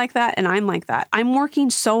Bethany is like that, and I'm like that. I'm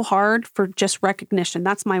working so hard for just recognition.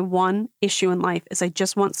 That's my one issue in life, is I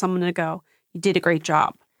just want someone to go, you did a great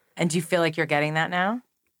job. And do you feel like you're getting that now?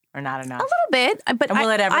 Or not enough? A little bit. But and will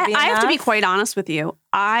it ever be I have to be enough? quite honest with you.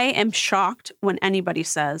 I am shocked when anybody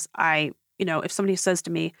says, if somebody says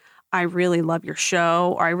to me, I really love your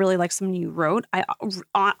show, or I really like something you wrote.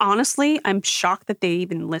 Honestly, I'm shocked that they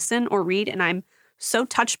even listen or read, and I'm so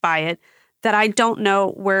touched by it that I don't know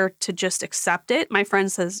where to just accept it. My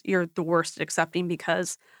friend says you're the worst at accepting,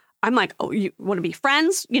 because I'm like, oh, you want to be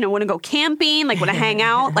friends? Want to go camping? Like, want to hang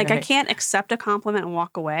out? Like, I can't accept a compliment and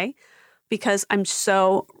walk away, because I'm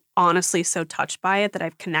so honestly so touched by it that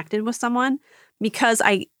I've connected with someone, because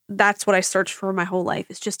that's what I searched for my whole life,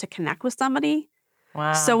 is just to connect with somebody.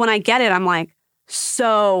 Wow. So when I get it, I'm like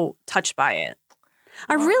so touched by it.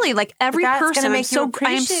 I really like every person. I am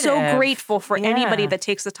so grateful for anybody that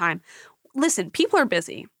takes the time. Listen, people are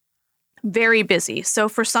busy, very busy. So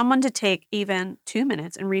for someone to take even 2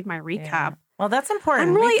 minutes and read my recap, well, that's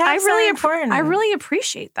important. I really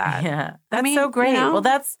appreciate that. Yeah, that's so great. Well,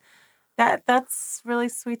 that's really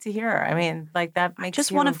sweet to hear. I mean, like, that makes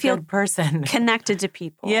just you want to a feel good person, connected to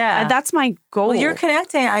people. Yeah, that's my goal. Well, you're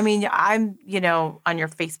connecting. I mean, I'm on your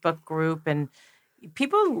Facebook group, and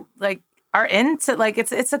people like are into, like,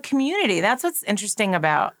 it's a community. That's what's interesting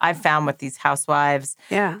about, I've found, with these housewives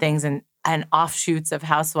things and offshoots of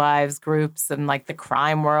housewives groups and like the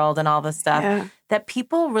crime world and all this stuff, that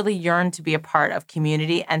people really yearn to be a part of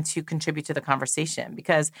community and to contribute to the conversation,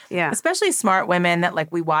 because especially smart women that,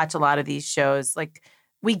 like, we watch a lot of these shows, like,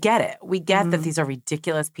 we get it. We get that these are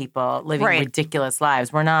ridiculous people living ridiculous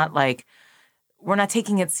lives. We're not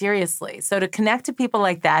taking it seriously. So to connect to people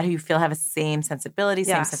like that, who you feel have a same sensibility,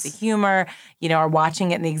 same sense of humor, are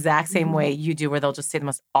watching it in the exact same way you do, where they'll just say the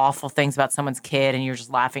most awful things about someone's kid and you're just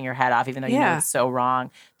laughing your head off, even though you know it's so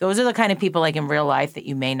wrong. Those are the kind of people, like, in real life that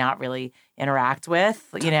you may not really interact with,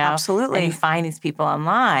 Absolutely. And you find these people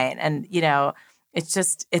online, and,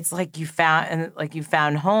 it's like you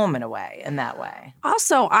found home in a way, in that way.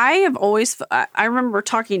 Also, I remember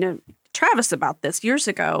talking to Travis about this years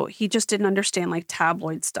ago. He just didn't understand, like,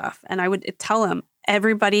 tabloid stuff. And I would tell him,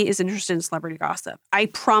 everybody is interested in celebrity gossip. I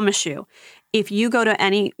promise you, if you go to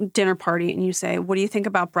any dinner party and you say, what do you think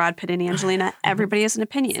about Brad Pitt and Angelina? Everybody has an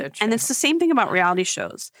opinion. So and it's the same thing about reality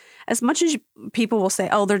shows. As much as people will say,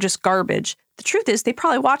 oh, they're just garbage, the truth is they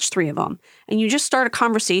probably watched 3 of them. And you just start a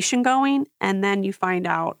conversation going, and then you find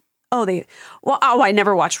out, I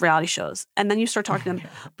never watched reality shows. And then you start talking to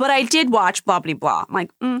them, but I did watch blah, blah, blah. I'm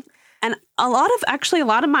like, And a lot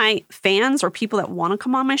of my fans, or people that want to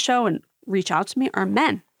come on my show and reach out to me, are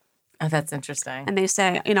men. Oh, that's interesting. And they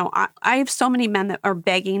say, I have so many men that are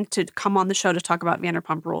begging to come on the show to talk about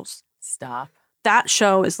Vanderpump Rules. Stop. That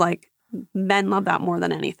show is like, men love that more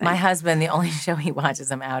than anything. My husband, the only show he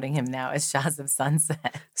watches, I'm outing him now, is Shahs of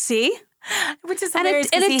Sunset. See? Which is hilarious,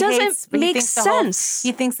 and it doesn't make sense.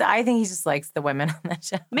 I think he just likes the women on that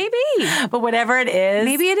show. Maybe. But whatever it is.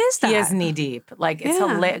 Maybe it is that. He is knee deep. Like, it's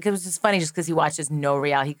hilarious. It was just funny just because he watches no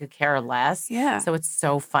reality. He could care less. Yeah. So it's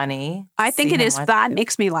so funny. I think it is. That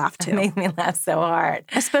makes me laugh too. It makes me laugh so hard.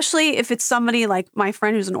 Especially if it's somebody like my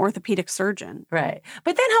friend who's an orthopedic surgeon. Right.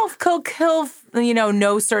 But then he'll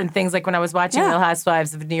know certain things. Like when I was watching Real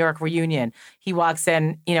Housewives of New York reunion, he walks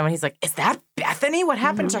in, and he's like, is that Bethany? What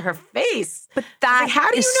happened to her face? But that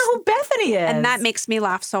how do you know who Bethany is? And that makes me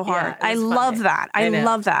laugh so hard. Yeah, I love that. I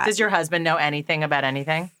love that. Does your husband know anything about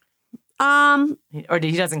anything? Or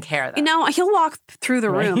he doesn't care, though? He'll walk through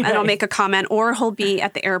the room and I'll make a comment, or he'll be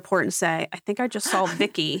at the airport and say, I think I just saw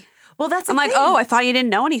Vicky. Well, that's I'm like, oh, I thought you didn't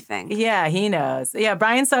know anything. Yeah, he knows. Yeah,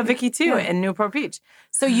 Brian saw Vicky too in Newport Beach.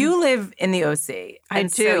 So you live in the OC. I do.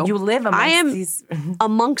 So you live amongst these.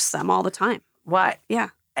 Amongst them all the time. What? Yeah.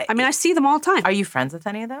 I mean, I see them all the time. Are you friends with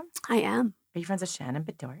any of them? I am. Are you friends with Shannon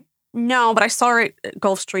Bedore? No, but I saw her at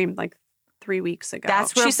Gulfstream like 3 weeks ago.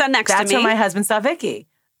 She sat next to me. That's where my husband saw Vicky.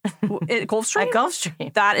 At Gulfstream? At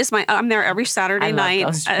Gulfstream. That is I'm there every Saturday night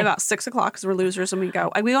Gulfstream. at about 6 o'clock because we're losers and we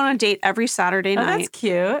go. We go on a date every Saturday night. That's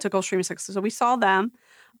cute. To Gulfstream 6. So we saw them.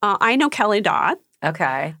 I know Kelly Dodd.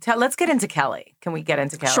 Okay. Let's get into Kelly. Can we get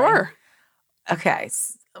into Kelly? Sure. Okay.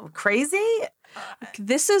 Crazy?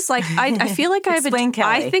 This is like, I feel like Explain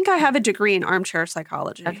Kelly. I think I have a degree in armchair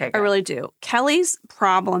psychology. Okay, I good. really do. Kelly's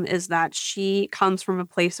problem is that she comes from a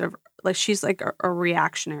place of, like, she's like a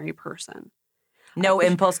reactionary person. No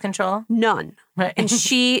impulse control? None. Right. And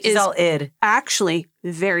she's is all id. actually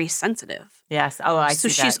very sensitive. Yes. Oh, I see So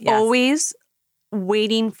that. she's Yes. always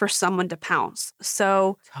waiting for someone to pounce.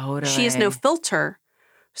 So Totally. she has no filter.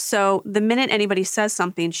 So the minute anybody says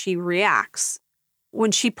something, she reacts.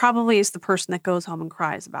 When she probably is the person that goes home and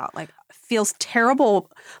cries about, like, feels terrible,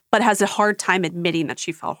 but has a hard time admitting that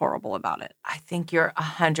she felt horrible about it. I think you're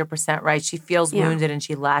 100% right. She feels wounded and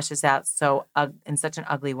she lashes out in such an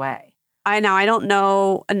ugly way. I don't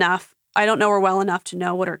know enough. I don't know her well enough to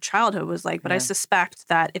know what her childhood was like, but I suspect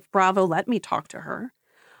that if Bravo let me talk to her,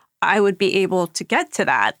 I would be able to get to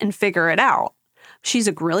that and figure it out. She's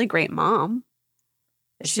a really great mom.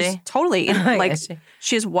 She's she? totally like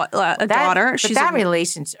she has a daughter. But that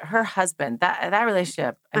relationship, her husband, that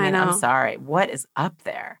relationship. I know. I'm sorry. What is up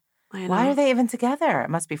there? Why are they even together?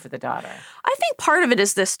 It must be for the daughter. I think part of it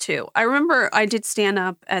is this too. I remember I did stand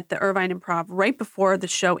up at the Irvine Improv right before the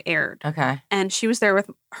show aired. Okay. And she was there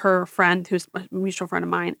with her friend, who's a mutual friend of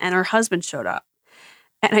mine, and her husband showed up.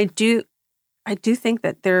 And I do think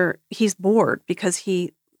that he's bored because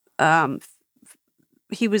he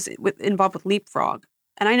was involved with Leapfrog.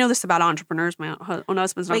 And I know this about entrepreneurs. My own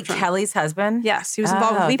husband's an entrepreneur. Kelly's husband? Yes, he was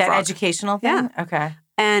involved with Leapfrog. That educational thing? Yeah. Okay.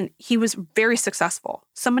 And he was very successful.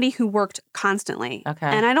 Somebody who worked constantly. Okay.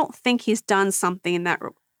 And I don't think he's done something that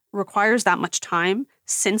requires that much time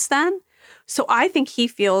since then. So I think he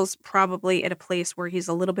feels probably at a place where he's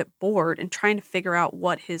a little bit bored and trying to figure out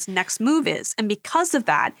what his next move is. And because of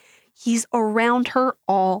that, he's around her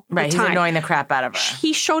all the time. Right, he's annoying the crap out of her.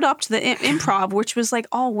 He showed up to the improv, which was like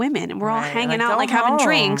all women, and we're all hanging out, like home. having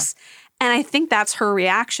drinks. And I think that's her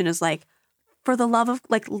reaction is like, for the love of,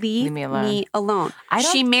 like, leave me alone.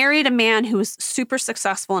 She married a man who was super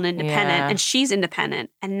successful and independent, and she's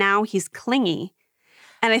independent, and now he's clingy.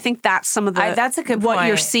 And I think that's some of that's a good what point.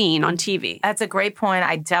 You're seeing on TV. That's a great point.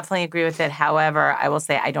 I definitely agree with it. However, I will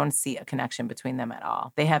say I don't see a connection between them at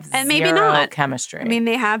all. They have zero chemistry. I mean,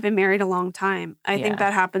 they have been married a long time. I think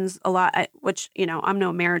that happens a lot, which, I'm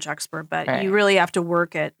no marriage expert, but you really have to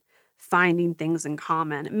work at finding things in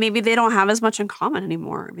common. Maybe they don't have as much in common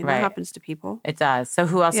anymore. I mean, that happens to people. It does. So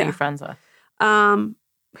who else are you friends with? Who am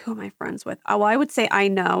I friends with? Oh, well, I would say I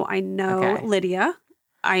know Lydia.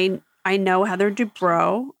 I know Heather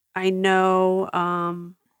Dubrow. I know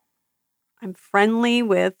I'm friendly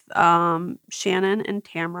with Shannon and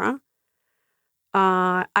Tamra.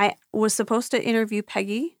 I was supposed to interview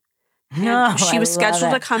Peggy. No, she was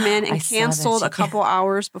scheduled to come in and canceled a couple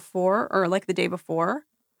hours before, or like the day before.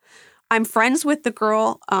 I'm friends with the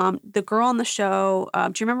girl on the show. Do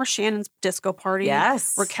you remember Shannon's disco party?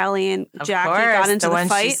 Yes. Where Kelly and Jackie got into the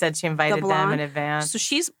fight. She said she invited them in advance. So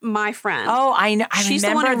she's my friend. Oh, I know. She's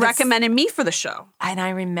the one who recommended me for the show. And I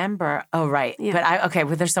remember. Oh, right. Yeah.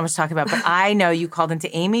 But there's so much to talk about. But I know you called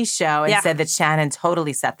into Amy's show and said that Shannon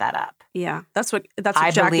totally set that up. Yeah, that's what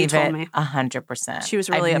Jackie told me. 100%. She was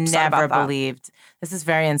really upset about that. I've never believed. This is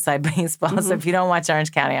very inside baseball. Mm-hmm. So if you don't watch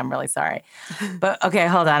Orange County, I'm really sorry. But okay,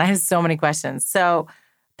 hold on. I have so many questions. So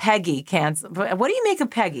Peggy canceled. What do you make of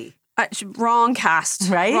Peggy? Wrong cast.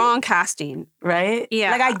 Right? Wrong casting. Right?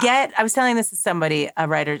 Yeah. Like I was telling this to somebody, a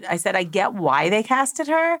writer. I said, I get why they casted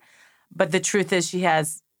her. But the truth is she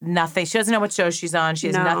has nothing. She doesn't know what show she's on. She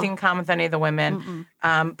has nothing in common with any of the women.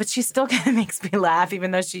 But she still kind of makes me laugh, even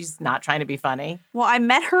though she's not trying to be funny. Well, I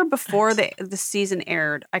met her before the season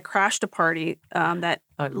aired. I crashed a party that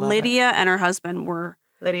Lydia and her husband were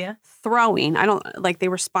throwing. They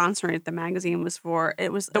were sponsoring it. The magazine was for.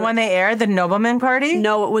 It was the one they aired, the Nobleman party?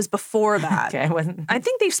 No, it was before that. Okay, I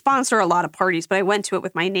think they sponsor a lot of parties, but I went to it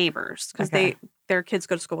with my neighbors because their kids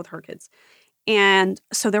go to school with her kids. And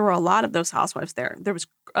so there were a lot of those housewives there. There was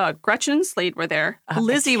Gretchen and Slade were there.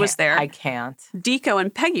 Lizzie was there. I can't. Deco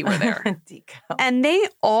and Peggy were there. Deco. And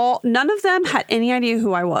none of them had any idea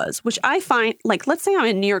who I was, which I find, like, let's say I'm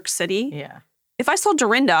in New York City. Yeah. If I saw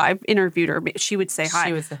Dorinda, I've interviewed her, she would say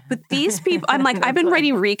hi. But these people, I'm like, I've been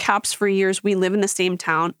writing recaps for years. We live in the same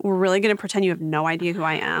town. We're really going to pretend you have no idea who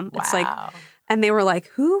I am. Wow. It's like, and they were like,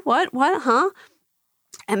 who, what, huh?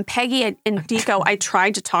 And Peggy and Deco, I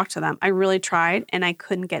tried to talk to them. I really tried, and I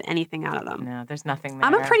couldn't get anything out of them. No, there's nothing there.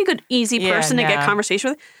 I'm a pretty good, easy person to get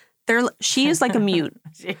conversation with. she is like a mute.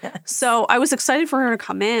 So I was excited for her to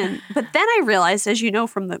come in. But then I realized, as you know,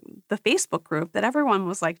 from the Facebook group, that everyone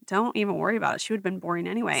was like, don't even worry about it. She would have been boring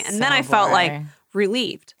anyway. And then I felt like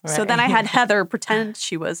relieved. Right. So then I had Heather pretend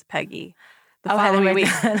she was Peggy. The following week,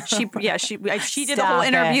 she did the whole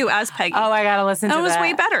interview as Peggy. Oh, I gotta listen to that. It was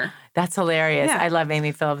way better. That's hilarious. Yeah. I love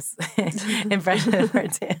Amy Phillips' impression of her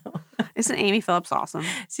too. Isn't Amy Phillips awesome?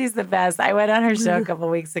 She's the best. I went on her show a couple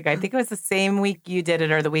of weeks ago. I think it was the same week you did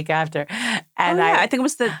it or the week after. And I think it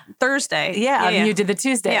was the Thursday. Yeah, you did the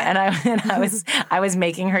Tuesday. Yeah. And I was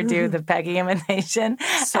making her do the Peggy imitation.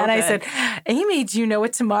 So and I said, Amy, do you know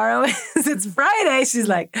what tomorrow is? It's Friday. She's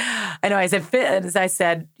like, I know. I said,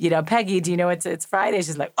 Peggy, do you know it's Friday?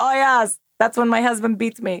 She's like, oh, yes. That's when my husband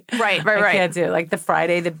beats me. Right. I can't do it. Like the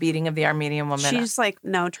Friday, the beating of the Armenian woman. She's like,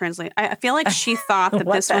 no, translate. I feel like she thought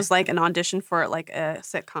that this was like an audition for like a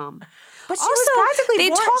sitcom. But she was practically they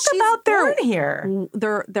born. Talk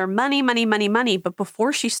about their money. But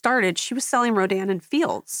before she started, she was selling Rodan and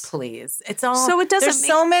Fields. Please, it's all. So it doesn't. There's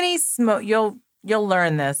so many smoke. You'll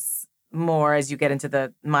learn this more as you get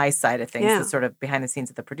into my side of things, the sort of behind the scenes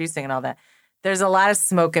of the producing and all that. There's a lot of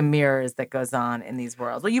smoke and mirrors that goes on in these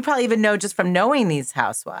worlds. Well, you probably even know just from knowing these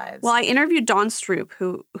housewives. Well, I interviewed Dawn Stroop,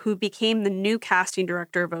 who became the new casting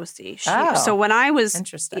director of OC. So when I was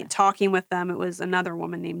talking with them, it was another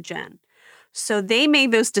woman named Jen. So they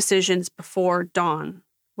made those decisions before Dawn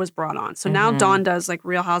was brought on. So now Dawn does like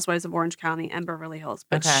Real Housewives of Orange County and Beverly Hills.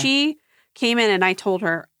 But she came in and I told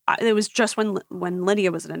her, it was just when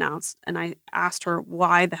Lydia was announced, and I asked her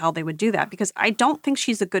why the hell they would do that, because I don't think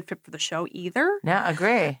she's a good fit for the show either. Yeah,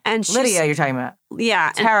 agree. And Lydia, you're talking about.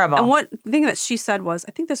 Yeah. Terrible. And what the thing that she said was,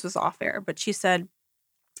 I think this was off air, but she said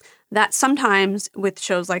that sometimes with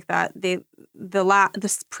shows like that,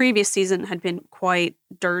 this previous season had been quite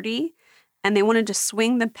dirty. And they wanted to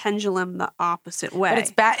swing the pendulum the opposite way. But it's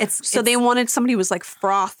bad. So they wanted somebody who was like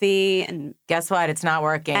frothy, and guess what? It's not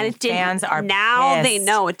working. And it didn't. Fans are now pissed. They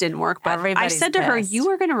know it didn't work. But Everybody's I said to pissed. her, "You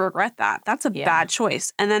are going to regret that. That's a bad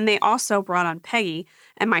choice." And then they also brought on Peggy,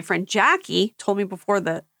 and my friend Jackie told me before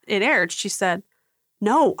it aired. She said,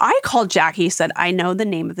 "No, I called Jackie. Said I know the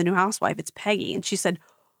name of the new housewife. It's Peggy." And she said,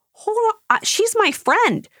 "Hold on, she's my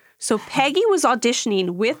friend." So Peggy was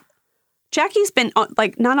auditioning with. Jackie's been not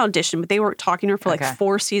auditioned, but they were talking to her for like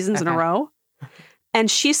 4 seasons in a row. And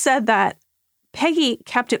she said that Peggy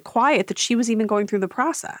kept it quiet that she was even going through the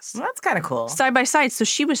process. Well, that's kind of cool. Side by side. So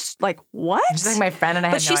she was like, what? She's like my friend and I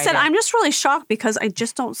had no idea. But she said, I'm just really shocked because I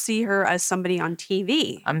just don't see her as somebody on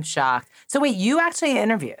TV. I'm shocked. So wait, you actually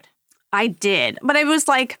interviewed? I did. But I was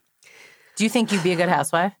like. Do you think you'd be a good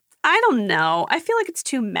housewife? I don't know. I feel like it's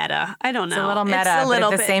too meta. I don't know. It's a little meta, but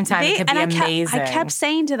at the same time, it could be amazing. I kept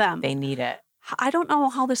saying to them. They need it. I don't know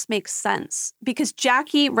how this makes sense because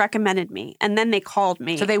Jackie recommended me and then they called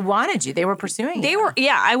me. So they wanted you. They were pursuing you.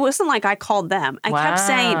 I wasn't like I called them. I kept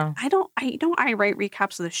saying, I write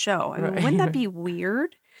recaps of the show. I mean, wouldn't that be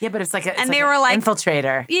weird? Yeah, but it's like they were like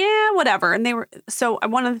infiltrator. Yeah, whatever. And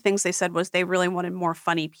one of the things they said was they really wanted more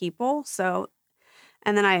funny people. So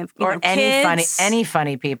and then I have kids. any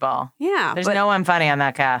funny people. Yeah, there's no one funny on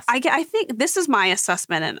that cast. I think this is my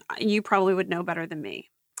assessment, and you probably would know better than me.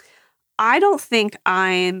 I don't think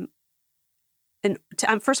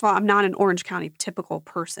first of all, I'm not an Orange County typical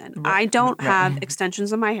person. Right. I don't have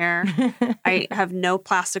extensions in my hair. I have no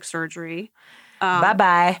plastic surgery.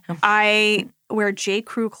 Bye-bye. I wear J.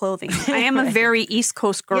 Crew clothing. I am a very East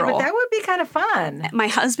Coast girl. Yeah, but that would be kind of fun. My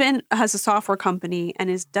husband has a software company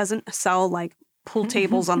and doesn't sell like pool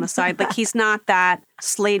tables on the side. Like he's not that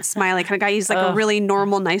Slade Smiley kind of guy. He's like a really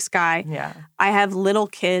normal, nice guy. Yeah. I have little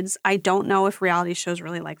kids. I don't know if reality shows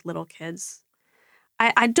really like little kids.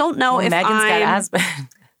 I don't know if Megan's got a husband.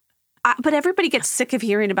 But everybody gets sick of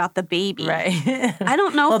hearing about the baby. Right. I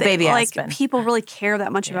don't know if people really care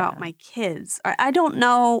that much about my kids. I don't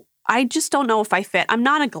know. I just don't know if I fit. I'm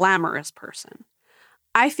not a glamorous person.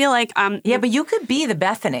 I feel like yeah, but you could be the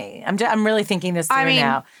Bethany. I'm really thinking this through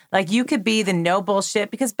now. Like you could be the no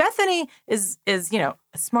bullshit because Bethany is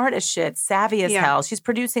smart as shit, savvy as hell. She's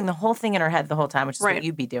producing the whole thing in her head the whole time, which is what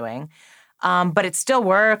you'd be doing. But it still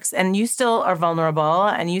works, and you still are vulnerable,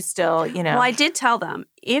 and you still, Well, I did tell them,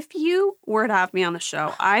 if you were to have me on the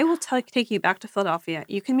show, I will take you back to Philadelphia.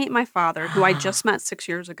 You can meet my father, who I just met 6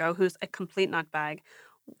 years ago, who's a complete nutbag.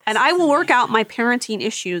 And I will work out my parenting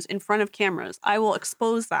issues in front of cameras. I will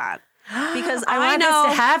expose that. Because I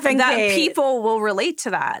know that people will relate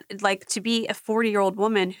to that. Like to be a 40-year-old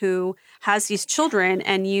woman who has these children,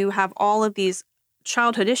 and you have all of these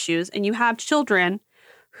childhood issues, and you have children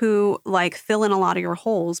who like fill in a lot of your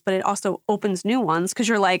holes, but it also opens new ones because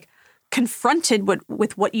you're like, confronted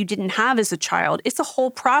with what you didn't have as a child. It's a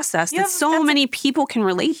whole process that so many people can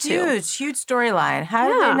relate to. Huge storyline. How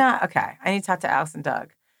did they not? Okay, I need to talk to Alex and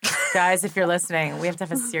Doug. Guys, if you're listening, we have to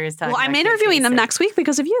have a serious talk. Well, I'm interviewing them next week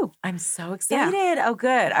because of you. I'm so excited. Yeah. Oh,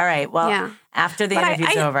 good. All right. Well, after the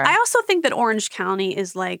interview's over. I also think that Orange County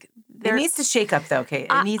is like... It needs to shake up, though, Kate.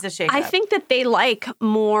 It needs a shake up. I think that they like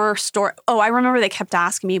more story. Oh, I remember they kept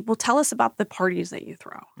asking me, well, tell us about the parties that you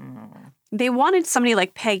throw. They wanted somebody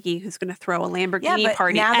like Peggy who's going to throw a Lamborghini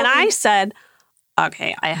party. And I said,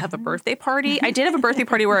 okay, I have a birthday party. I did have a birthday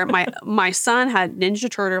party where my son had Ninja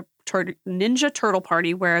Turtle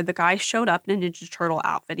party where the guy showed up in a Ninja Turtle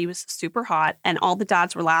outfit. He was super hot, and all the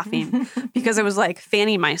dads were laughing because I was like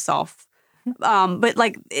fanning myself. But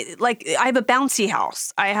like I have a bouncy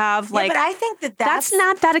house. I have like. But I think that's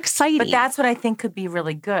not that exciting. But that's what I think could be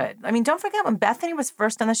really good. I mean, don't forget when Bethany was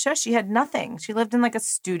first on the show, she had nothing. She lived in like a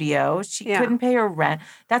studio. She couldn't pay her rent.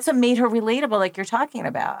 That's what made her relatable, like you're talking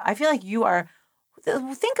about. I feel like you are.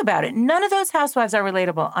 Think about it. None of those housewives are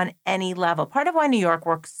relatable on any level. Part of why New York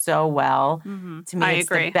works so well, to me, it's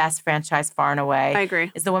the best franchise far and away. I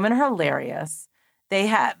agree. Is the women are hilarious. They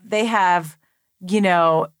have, you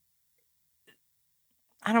know,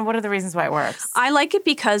 I don't know, what are the reasons why it works? I like it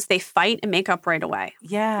because they fight and make up right away.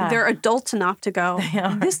 Yeah. They're adults enough to go,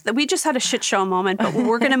 we just had a shit show moment, but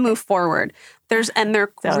we're going to move forward. They're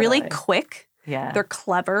really quick. Yeah. They're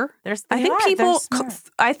clever.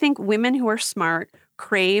 I think women who are smart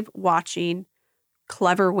crave watching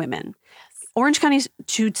clever women. Yes. Orange County's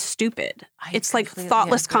too stupid. It's like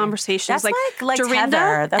thoughtless conversations. That's like Dorinda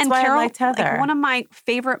Heather. That's why Carol, I liked Heather. Like one of my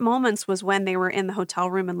favorite moments was when they were in the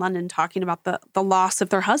hotel room in London talking about the loss of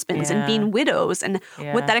their husbands and being widows and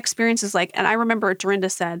what that experience is like. And I remember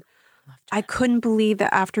Dorinda said, I couldn't believe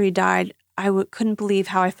that after he died, couldn't believe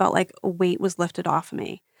how I felt like a weight was lifted off of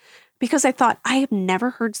me. Because I thought, I have never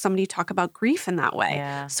heard somebody talk about grief in that way.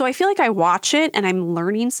 Yeah. So I feel like I watch it and I'm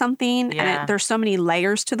learning something. Yeah. And there's so many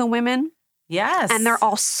layers to the women. Yes. And they're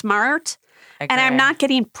all smart. And I'm not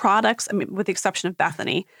getting products, I mean, with the exception of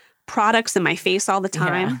Bethany, products in my face all the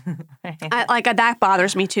time. Yeah. That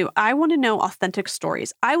bothers me too. I want to know authentic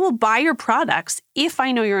stories. I will buy your products if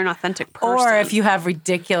I know you're an authentic person. Or if you have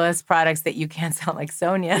ridiculous products that you can't sell, like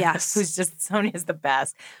Sonia. Yes. Sonia's the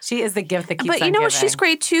best. She is the gift that keeps on giving. But you know what? Giving. She's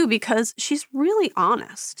great too because she's really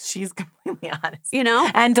honest. She's completely honest. You know?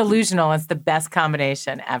 And delusional. It's the best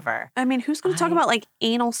combination ever. I mean, who's going to talk about like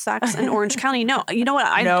anal sex in Orange County? No. You know what?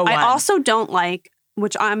 I also don't like,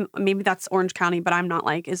 which maybe that's Orange County, but I'm not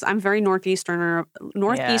like, is I'm very Northeastern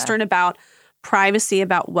about privacy,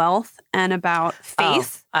 about wealth, and about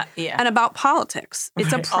faith, and about politics.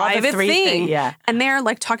 It's a private thing. Yeah. And they're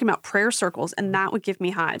like talking about prayer circles, and that would give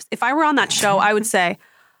me hives. If I were on that show, I would say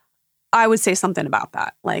something about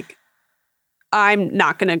that. Like, I'm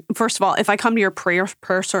not going to, first of all, if I come to your prayer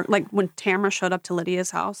circle, like when Tamara showed up to Lydia's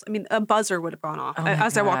house, I mean, a buzzer would have gone off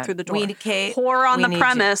as I walked through the door. Whore on the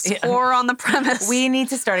premise. Whore on the premise. We need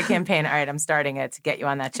to start a campaign. All right, I'm starting it to get you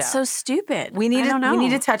on that show. It's so stupid. We need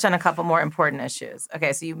to touch on a couple more important issues.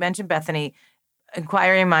 Okay, so you mentioned Bethany.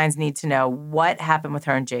 Inquiring minds need to know what happened with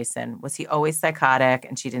her and Jason. Was he always psychotic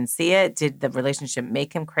and she didn't see it? Did the relationship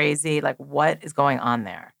make him crazy? Like, what is going on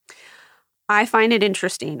there? I find it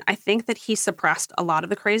interesting. I think that he suppressed a lot of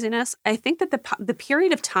the craziness. I think that the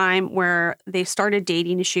period of time where they started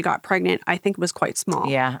dating and she got pregnant, I think was quite small.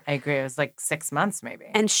 Yeah, I agree. It was like 6 months maybe.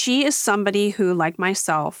 And she is somebody who, like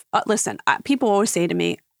myself, listen, people always say to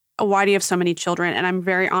me, why do you have so many children? And I'm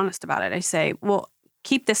very honest about it. I say, well,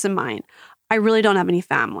 keep this in mind. I really don't have any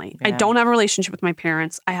family. Yeah. I don't have a relationship with my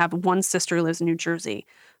parents. I have one sister who lives in New Jersey.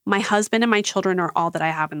 My husband and my children are all that I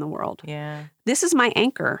have in the world. Yeah. This is my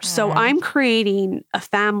anchor. So I'm creating a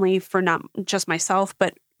family for not just myself,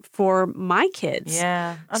 but for my kids.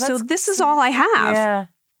 Yeah. So this is all I have. Yeah.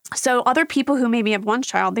 So other people who maybe have one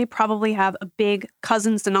child, they probably have a big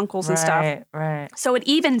cousins and uncles and stuff. Right. So it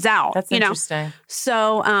evens out. That's interesting.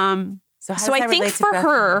 So I think for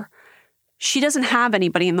her, she doesn't have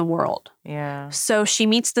anybody in the world. Yeah. So she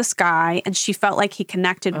meets this guy and she felt like he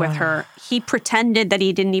connected with her. He pretended that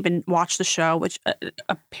he didn't even watch the show, which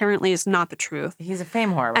apparently is not the truth. He's a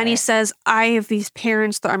fame whore, right? And he says, I have these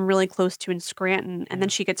parents that I'm really close to in Scranton. And then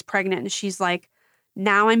she gets pregnant and she's like,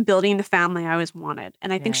 now I'm building the family I always wanted.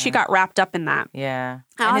 And I think she got wrapped up in that. Yeah.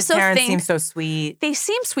 And his parents seem so sweet. They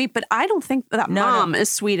seem sweet, but I don't think that mom is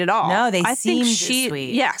sweet at all. No, they seemed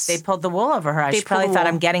sweet. Yes. They pulled the wool over her eyes. She probably thought,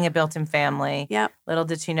 I'm getting a built-in family. Yep. Little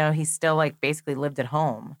did she know he still like basically lived at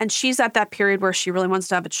home. And she's at that period where she really wants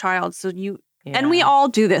to have a child. So and we all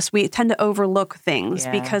do this. We tend to overlook things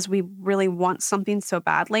because we really want something so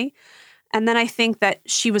badly. And then I think that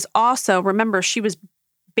she was also, remember, she was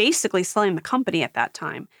basically selling the company at that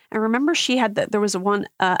time. And remember, she had there was one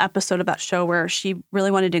episode of that show where she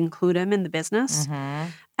really wanted to include him in the business.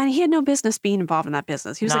 And he had no business being involved in that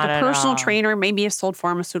business. He was Not like a at personal all. trainer, maybe he sold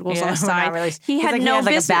pharmaceuticals on the Not side. really. He He's had like, no like a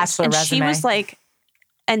business. bachelor And resume. she was like,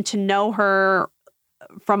 and to know her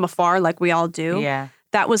from afar, like we all do. Yeah.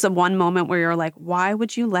 That was the one moment where you're like, why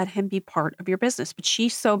would you let him be part of your business? But she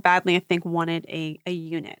so badly, I think, wanted a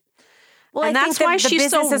unit. Well, And I that's think why the she's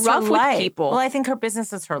so business is her rough with life. people. Well, I think her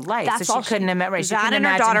business is her life. That's so all she couldn't imagine. She that couldn't and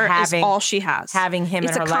her imagine daughter having, is all she has. having him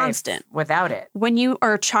It's in her a constant. life without it. When you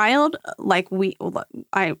are a child, like Bethy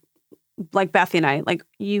and I, like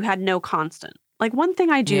you had no constant. Like one thing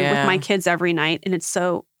I do with my kids every night, and it's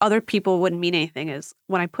so other people wouldn't mean anything, is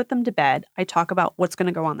when I put them to bed, I talk about what's going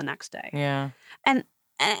to go on the next day. Yeah.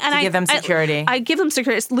 And I give them security. I give them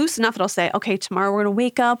security. It's loose enough that I'll say, okay, tomorrow we're going to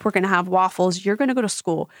wake up. We're going to have waffles. You're going to go to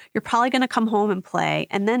school. You're probably going to come home and play.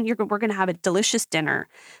 And then we're going to have a delicious dinner.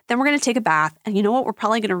 Then we're going to take a bath. And you know what? We're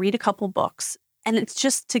probably going to read a couple books. And it's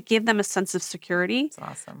just to give them a sense of security.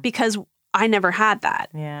 That's awesome. Because I never had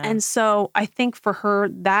that. Yeah. And so I think for her,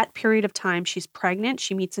 that period of time, she's pregnant.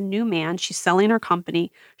 She meets a new man. She's selling her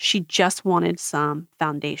company. She just wanted some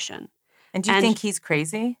foundation. And do you think he's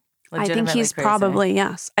crazy? I think he's Crazy? probably,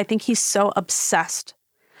 yes. I think he's so obsessed.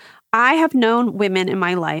 I have known women in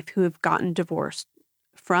my life who have gotten divorced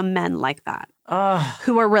from men like that,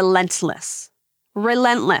 who are relentless.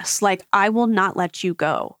 Relentless. Like, I will not let you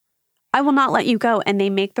go. I will not let you go. And they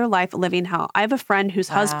make their life a living hell. I have a friend whose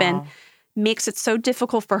husband makes it so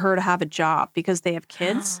difficult for her to have a job because they have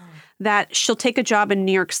kids that she'll take a job in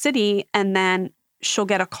New York City and then she'll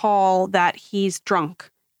get a call that he's drunk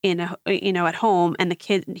at home, and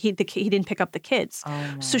he didn't pick up the kids.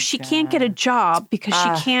 So she can't get a job because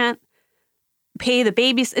she can't pay the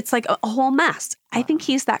babies. It's like a whole mess. I think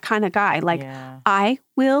he's that kind of guy. Like, I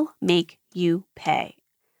will make you pay.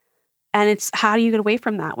 And it's, how do you get away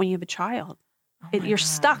from that when you have a child? You're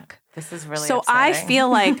stuck. This is really so upsetting. I feel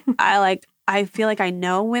like I feel like I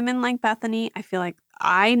know women like Bethany. I feel like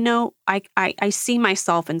I know I see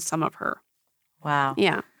myself in some of her. Wow.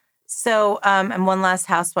 Yeah. So, and one last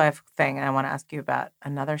housewife thing, and I want to ask you about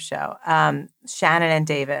another show. Shannon and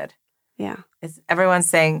David. Yeah. Everyone's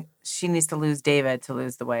saying she needs to lose David to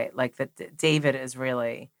lose the weight. Like that David is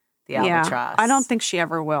really the albatross. I don't think she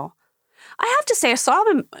ever will. I have to say, I saw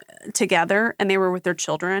them together and they were with their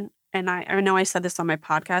children. And I know I said this on my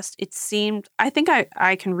podcast. It seemed, I think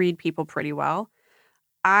I can read people pretty well.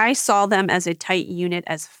 I saw them as a tight unit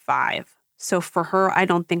as 5. So for her, I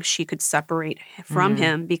don't think she could separate from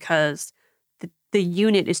him because the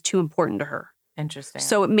unit is too important to her. Interesting.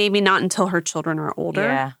 So maybe not until her children are older.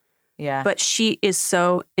 Yeah. Yeah. But she is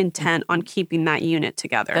so intent on keeping that unit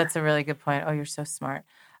together. That's a really good point. Oh, you're so smart.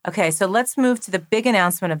 Okay, so let's move to the big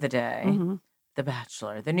announcement of the day. The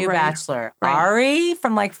Bachelor, the new Bachelor. Right. Ari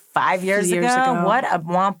from like 5 years ago. What a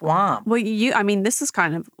womp womp. Well, this is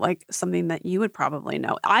kind of like something that you would probably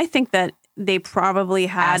know. I think that they probably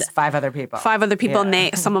had Asked 5 other people. 5 other people,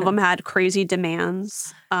 and some of them had crazy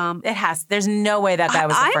demands. There's no way that guy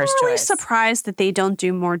was the first choice. I'm really surprised that they don't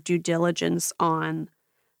do more due diligence on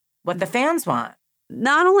what the fans want.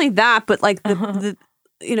 Not only that, but like the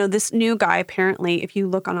this new guy, apparently, if you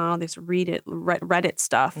look on all this Reddit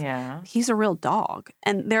stuff, he's a real dog.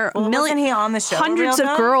 And there are wasn't he on the show? Hundreds of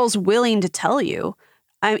girls willing to tell you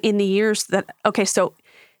in the years that, okay, so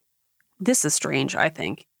this is strange, I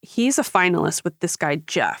think. He's a finalist with this guy,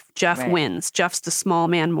 Jeff. Jeff wins. Jeff's the small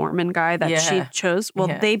man Mormon guy that she chose.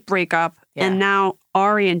 Well, they break up, and now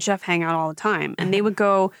Ari and Jeff hang out all the time. And they would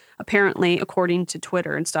go, apparently, according to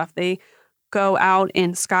Twitter and stuff, they go out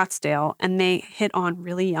in Scottsdale and they hit on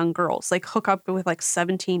really young girls, like hook up with like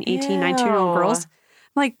 17, 18, 19-year-old girls.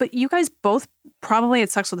 Like, but you guys both probably had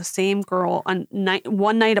sex with the same girl on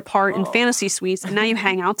one night apart in fantasy suites, and now you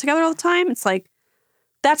hang out together all the time. It's like,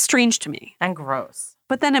 that's strange to me. And gross.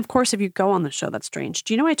 But then, of course, if you go on the show, that's strange.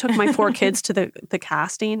 Do you know I took my 4 kids to the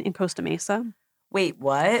casting in Costa Mesa? Wait,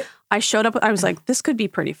 what? I showed up. I was like, this could be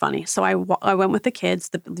pretty funny. So I went with the kids.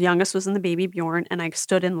 The youngest was in the baby Bjorn, and I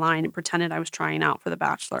stood in line and pretended I was trying out for The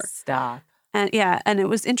Bachelor. Stop. And and it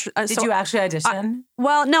was interesting. Did you actually audition?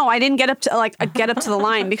 Well, no, I didn't get up to the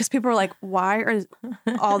line because people were like, why are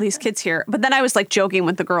all these kids here? But then I was like joking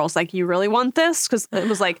with the girls, like, you really want this? Because it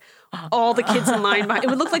was like all the kids in line. It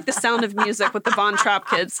would look like The Sound of Music with the Von Trapp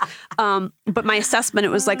kids. But my assessment, it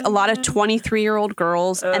was like a lot of 23-year-old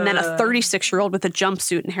girls and then a 36-year-old with a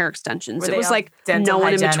jumpsuit and hair extensions. It was like no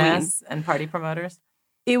one in between. And party promoters?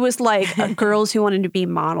 It was like girls who wanted to be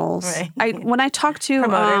models. Right. When I talked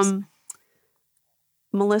to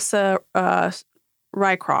Melissa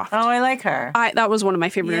Rycroft. Oh, I like her. That was one of my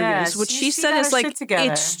favorite interviews. What she said is like,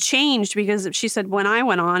 it's changed because she said when I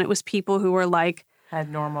went on, it was people who were like, had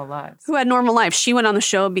normal lives. Who had normal lives. She went on the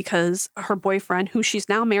show because her boyfriend, who she's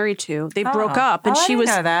now married to, they broke up and she was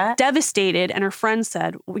devastated. And her friend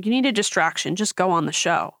said, well, you need a distraction. Just go on the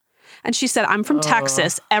show. And she said, I'm from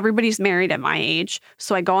Texas. Everybody's married at my age.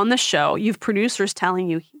 So I go on the show. You have producers telling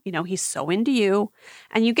you, he's so into you.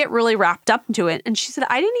 And you get really wrapped up into it. And she said,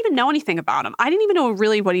 I didn't even know anything about him. I didn't even know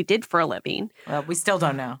really what he did for a living. Well, we still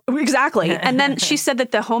don't know. Exactly. And then she said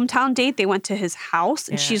that the hometown date, they went to his house.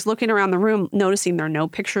 And she's looking around the room, noticing there are no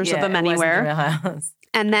pictures of him anywhere. Real house.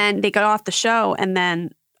 And then they got off the show. And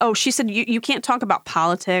then, she said, you can't talk about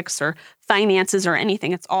politics or finances or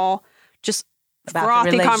anything. It's all just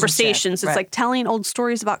frothy conversations. It's like telling old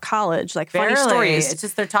stories about college, like funny stories. It's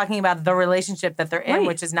just they're talking about the relationship that they're in,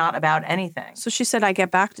 which is not about anything. So she said, I get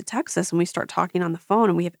back to Texas and we start talking on the phone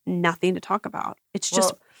and we have nothing to talk about. It's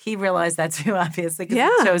just... He realized that too, obviously,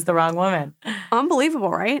 because he chose the wrong woman. Unbelievable,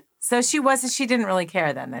 right? So she didn't really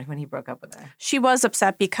care then when he broke up with her. She was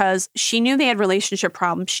upset because she knew they had relationship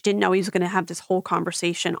problems. She didn't know he was going to have this whole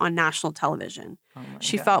conversation on national television.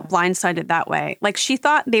 She felt blindsided that way. Like she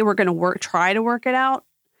thought they were going to try to work it out.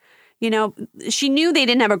 She knew they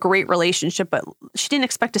didn't have a great relationship, but she didn't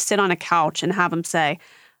expect to sit on a couch and have him say,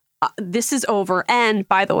 this is over. And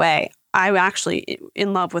by the way, I'm actually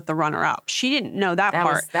in love with the runner-up. She didn't know that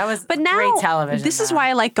part. That was but now, great television. This is why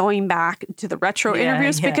I like going back to the retro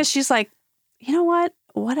interviews because she's like, you know what?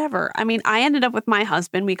 Whatever. I mean, I ended up with my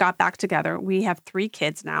husband. We got back together. We have 3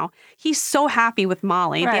 kids now. He's so happy with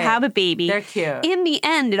Molly. They have a baby. They're cute. In the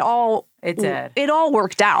end, it all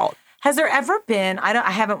worked out. Has there ever been, I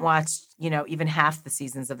haven't watched, even half the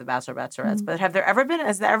seasons of The Bachelor, Bachelorettes, but has there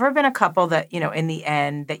ever been a couple that, in the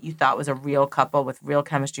end that you thought was a real couple with real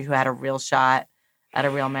chemistry who had a real shot at a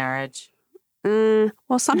real marriage?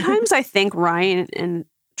 Well, sometimes I think Ryan and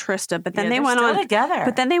Trista, but then they went on together.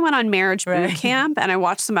 But then they went on Marriage Boot Camp and I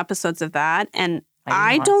watched some episodes of that. And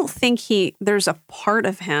I don't think there's a part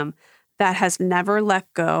of him that has never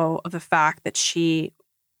let go of the fact that she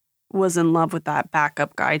was in love with that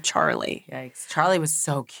backup guy, Charlie. Yikes. Charlie was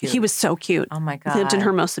so cute. He was so cute. Oh, my God. He lived in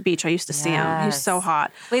Hermosa Beach. I used to see him. He was so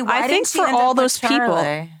hot. Wait, why I think didn't she for end all up those with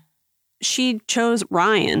people, she chose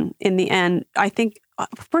Ryan in the end. I think,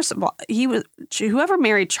 first of all, whoever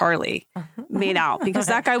married Charlie made out because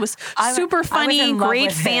that guy was super funny,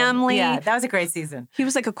 great family. Yeah, that was a great season. He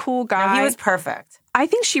was like a cool guy. No, he was perfect. I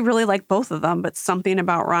think she really liked both of them, but something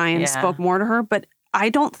about Ryan spoke more to her. But I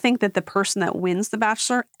don't think that the person that wins The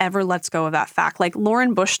Bachelor ever lets go of that fact. Like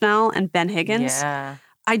Lauren Bushnell and Ben Higgins,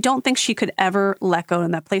 I don't think she could ever let go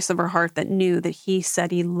in that place of her heart that knew that he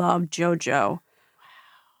said he loved JoJo.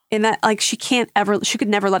 And that, like, she could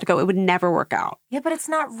never let it go. It would never work out. Yeah, but it's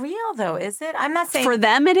not real, though, is it? I'm not saying... For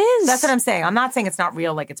them, it is. That's what I'm saying. I'm not saying it's not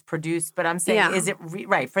real, like it's produced, but I'm saying, is it...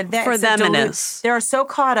 right. For them, it is. They're so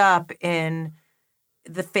caught up in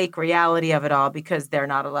the fake reality of it all because they're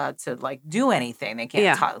not allowed to, like, do anything. They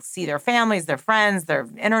can't see their families, their friends, their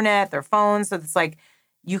internet, their phones. So it's like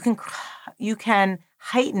you can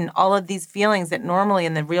heighten all of these feelings that normally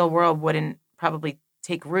in the real world wouldn't probably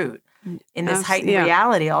take root. In this heightened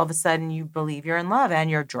reality, all of a sudden you believe you're in love and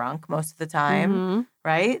you're drunk most of the time,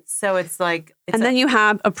 right? So it's like... then you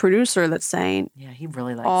have a producer that's saying... Yeah, he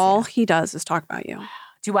really likes all he does is talk about you. Do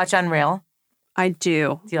you watch Unreal? I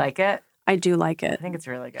do. Do you like it? I do like it. I think it's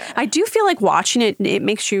really good. I do feel like watching it, it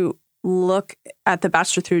makes you look at The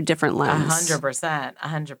Bachelor through a different lens. 100%.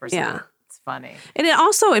 100%. Yeah. It's funny. And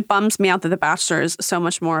it bums me out that The Bachelor is so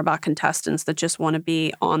much more about contestants that just want to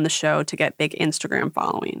be on the show to get big Instagram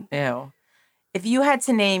following. Ew. If you had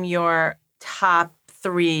to name your top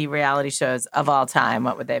 3 reality shows of all time,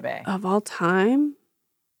 what would they be? Of all time?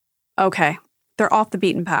 Okay. They're off the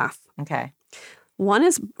beaten path. Okay. One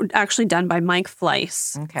is actually done by Mike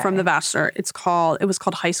Fleiss from The Bachelor. It was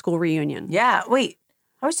called High School Reunion. Yeah. Wait.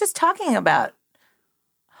 I was just talking about,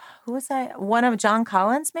 who was I? One of John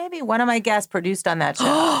Collins, maybe? One of my guests produced on that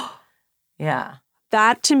show. Yeah.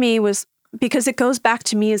 That to me was, because it goes back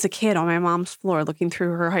to me as a kid on my mom's floor looking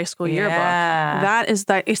through her high school yearbook.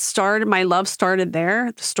 My love started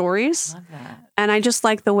there, the stories. Love that. And I just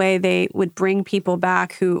like the way they would bring people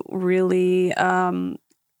back who really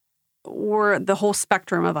were the whole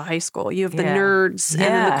spectrum of a high school. You have the nerds and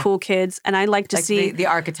then the cool kids. And I like to see the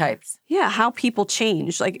archetypes. Yeah, how people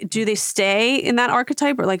change. Like, do they stay in that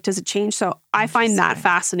archetype or like does it change? So I find that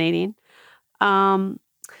fascinating. I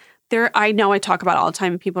know I talk about it all the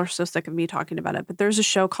time and people are so sick of me talking about it, but there's a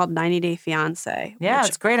show called 90 Day Fiancé. Yeah,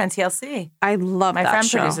 it's great on TLC. I love that show. My friend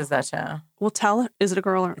produces that show. Well, is it a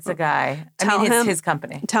girl or? It's a guy. It's his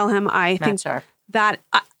company. Tell him I think that,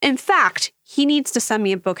 in fact, he needs to send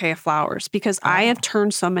me a bouquet of flowers because I have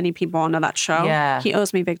turned so many people onto that show. Yeah. He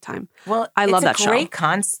owes me big time. Well, I love that show. It's a great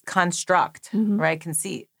construct, right?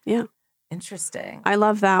 Conceit. Yeah. Interesting. I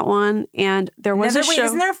love that one. And there was a show.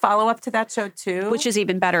 Isn't there a follow-up to that show too? Which is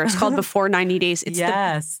even better. It's called Before 90 Days. It's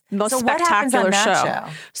the most spectacular show.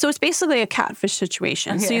 So it's basically a catfish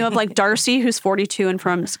situation. Okay. So you have like Darcy, who's 42 and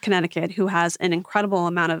from Connecticut, who has an incredible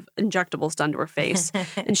amount of injectables done to her face.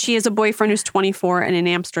 And she has a boyfriend who's 24 and in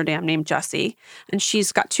Amsterdam named Jesse. And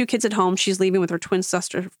she's got 2 kids at home. She's leaving with her twin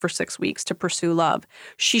sister for 6 weeks to pursue love.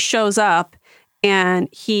 She shows up and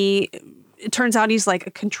it turns out he's like a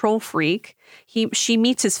control freak. She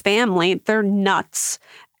meets his family. They're nuts.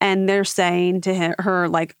 And they're saying to her,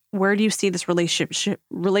 like, where do you see this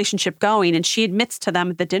relationship going? And she admits to them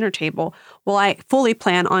at the dinner table, well, I fully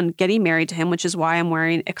plan on getting married to him, which is why I'm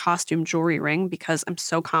wearing a costume jewelry ring because I'm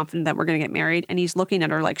so confident that we're going to get married. And he's looking at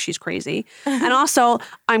her like she's crazy. And also,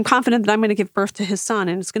 I'm confident that I'm going to give birth to his son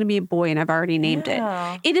and it's going to be a boy and I've already named it.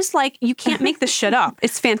 It is like, you can't make this shit up.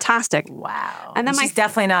 It's fantastic. Wow. And then she's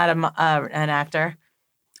definitely not an actor.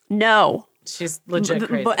 No. She's legit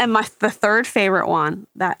crazy. And the third favorite one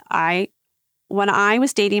that when I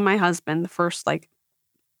was dating my husband,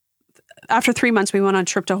 after 3 months, we went on a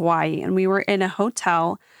trip to Hawaii and we were in a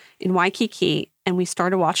hotel in Waikiki and we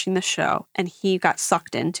started watching the show and he got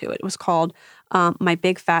sucked into it. It was called My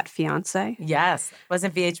Big Fat Fiance. Yes.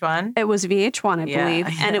 Wasn't VH1? It was VH1, I believe.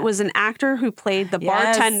 And it was an actor who played the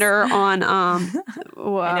bartender on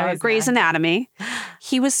Grey's Anatomy.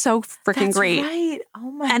 He was so freaking great. Right.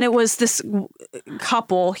 Oh my And it was this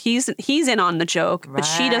couple. He's in on the joke, but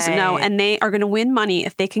she doesn't know. And they are going to win money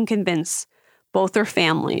if they can convince both their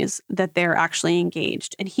families that they're actually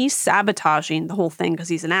engaged. And he's sabotaging the whole thing because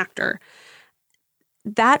he's an actor.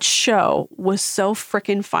 That show was so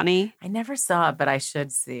freaking funny. I never saw it, but I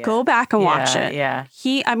should see it. Go back and watch it. Yeah.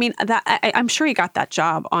 I'm sure he got that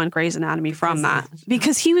job on Grey's Anatomy from that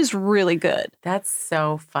because he was really good. That's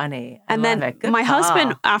so funny. And then my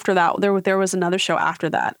husband, after that, there was another show after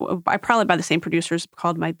that, probably by the same producers,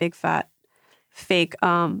 called My Big Fat Fake.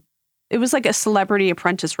 It was like a Celebrity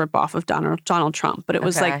Apprentice ripoff of Donald Trump, but it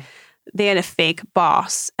was like they had a fake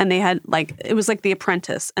boss and they had it was like The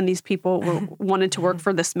Apprentice and these people wanted to work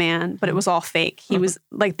for this man, but it was all fake. He was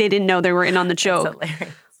like, they didn't know they were in on the joke,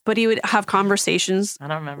 but he would have conversations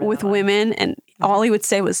with women and all he would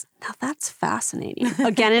say was, now that's fascinating,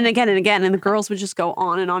 again and again and again. And the girls would just go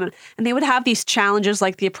on and on. And they would have these challenges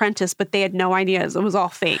like The Apprentice, but they had no idea it was all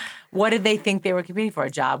fake. What did they think they were competing for? A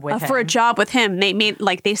job with him? For a job with him. They made,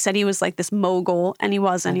 they said he was like this mogul and he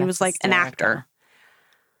wasn't. He was like an actor.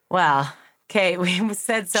 Well, Kate, we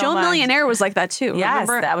said so Joe much. Millionaire was like that too. Yes,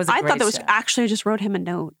 remember? that was a great I thought that was show. actually I just wrote him a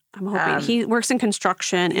note. I'm hoping. He works in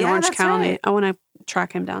construction in Orange County. Right. I want to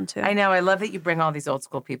track him down too. I know. I love that you bring all these old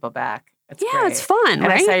school people back. It's great. It's fun, and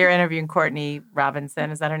right? I saw you're interviewing Courtney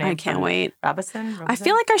Robinson. Is that her name? I can't wait. Robinson? I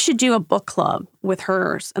feel like I should do a book club with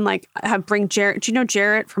hers and bring Jarrett. Do you know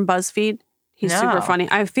Jarrett from BuzzFeed? He's super funny.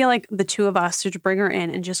 I feel like the two of us should bring her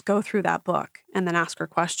in and just go through that book and then ask her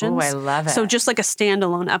questions. Oh, I love it. So just like a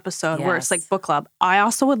standalone episode where it's like book club. I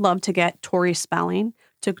also would love to get Tori Spelling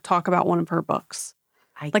to talk about one of her books.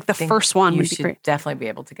 Like the first one would be great. You should definitely be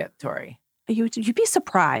able to get Tori. You'd be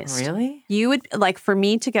surprised. Really? You would, for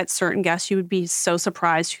me to get certain guests, you would be so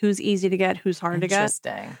surprised who's easy to get, who's hard to get.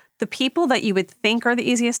 Interesting. The people that you would think are the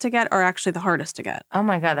easiest to get are actually the hardest to get. Oh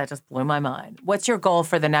my God, that just blew my mind. What's your goal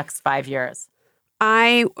for the next 5 years?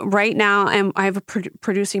 Right now, I have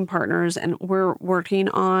producing partners, and we're working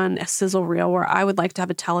on a sizzle reel where I would like to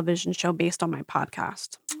have a television show based on my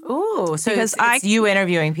podcast. Ooh, so because it's you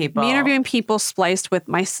interviewing people. Me interviewing people spliced with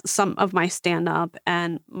some of my stand-up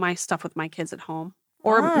and my stuff with my kids at home.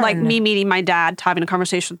 Or me meeting my dad, having a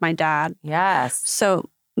conversation with my dad. Yes.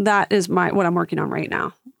 So that is what I'm working on right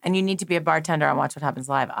now. And you need to be a bartender on Watch What Happens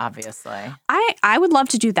Live, obviously. I would love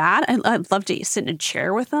to do that. I'd love to sit in a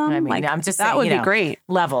chair with them. I mean, I'm just that saying, would be great.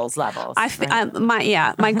 Levels.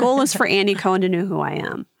 My goal is for Andy Cohen to know who I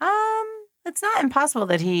am. It's not impossible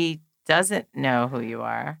that he doesn't know who you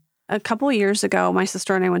are. A couple of years ago, my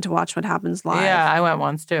sister and I went to Watch What Happens Live. Yeah, I went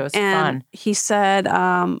once too. It was fun. He said,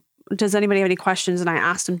 does anybody have any questions? And I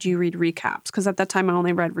asked him, do you read recaps? Because at that time I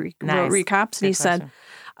only read wrote recaps. And he said,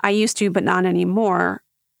 I used to, but not anymore.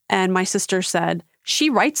 And my sister said, she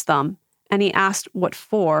writes them. And he asked what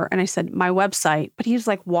for. And I said, my website. But he was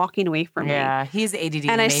like walking away from me. Yeah, he's ADD.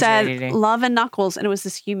 And I said, ADD. Love and Knuckles. And it was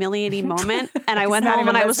this humiliating moment. And I went home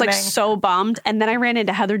and I was like so bummed. And then I ran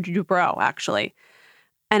into Heather Dubrow, actually.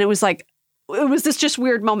 And it was this just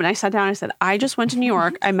weird moment. I sat down and I said, I just went to New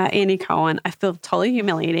York. I met Andy Cohen. I feel totally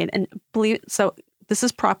humiliated. And so this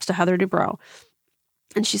is props to Heather Dubrow.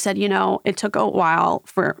 And she said, it took a while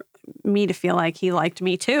for me to feel like he liked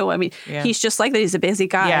me too. I mean, he's just like that. He's a busy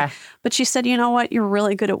guy. Yeah. But she said, you know what? You're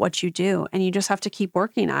really good at what you do. And you just have to keep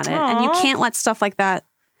working at it. And you can't let stuff like that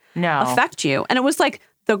affect you. And it was like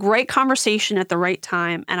the great conversation at the right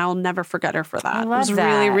time. And I'll never forget her for that. I love it was that.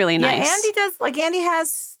 really, really nice. Yeah, Andy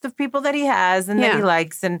has the people that he has and that he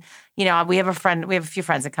likes. And, we have a few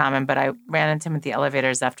friends in common, but I ran into him at the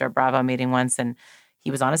elevators after a Bravo meeting once, and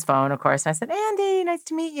he was on his phone, of course. And I said, Andy, nice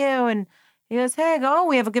to meet you. And he goes, hey,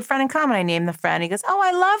 we have a good friend in common. I named the friend. He goes, oh,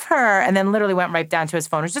 I love her. And then literally went right down to his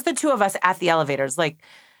phone. It was just the two of us at the elevators. Like,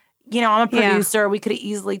 I'm a producer. We could have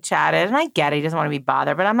easily chatted. And I get it. He doesn't want to be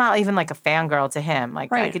bothered. But I'm not even like a fangirl to him.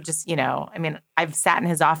 Like, I could just, I've sat in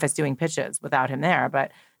his office doing pitches without him there.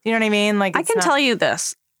 But you know what I mean? Like, I can tell you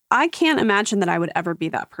this. I can't imagine that I would ever be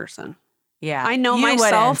that person. Yeah. I know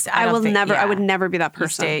myself. I would never be that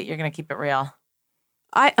person. You're going to keep it real.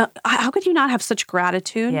 How could you not have such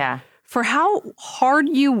gratitude? Yeah. For how hard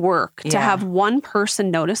you work to have one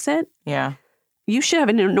person notice it. Yeah. You should have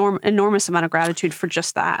an enormous amount of gratitude for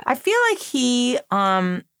just that. I feel like he,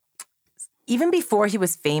 even before he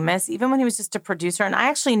was famous, even when he was just a producer, and I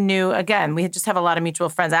actually knew, again, we just have a lot of mutual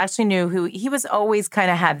friends. I actually knew who he was always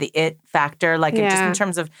kind of had the it factor, like just in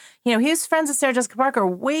terms of, he was friends with Sarah Jessica Parker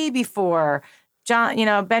way before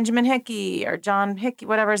John, Benjamin Hickey or John Hickey,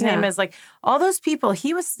 whatever his name is, like all those people,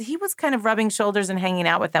 he was kind of rubbing shoulders and hanging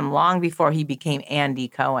out with them long before he became Andy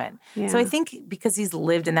Cohen. Yeah. So I think because he's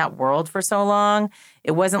lived in that world for so long,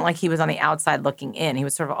 it wasn't like he was on the outside looking in. He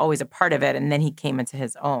was sort of always a part of it, and then he came into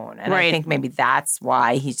his own. And I think maybe that's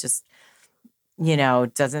why he's just,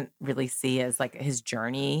 doesn't really see as like his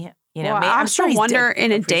journey. Well, I'm sure he's wonder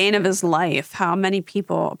in a day of his life how many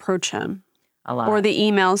people approach him. A lot. Or the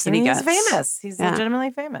emails that he gets. He's famous. He's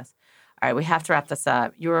legitimately famous. All right, we have to wrap this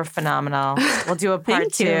up. You were phenomenal. We'll do a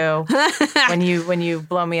part 2 when you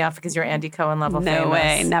blow me off because you're Andy Cohen level famous. No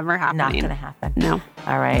way, never happening. Not going to happen. No.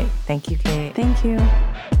 All right. Thank you, Kate. Thank you.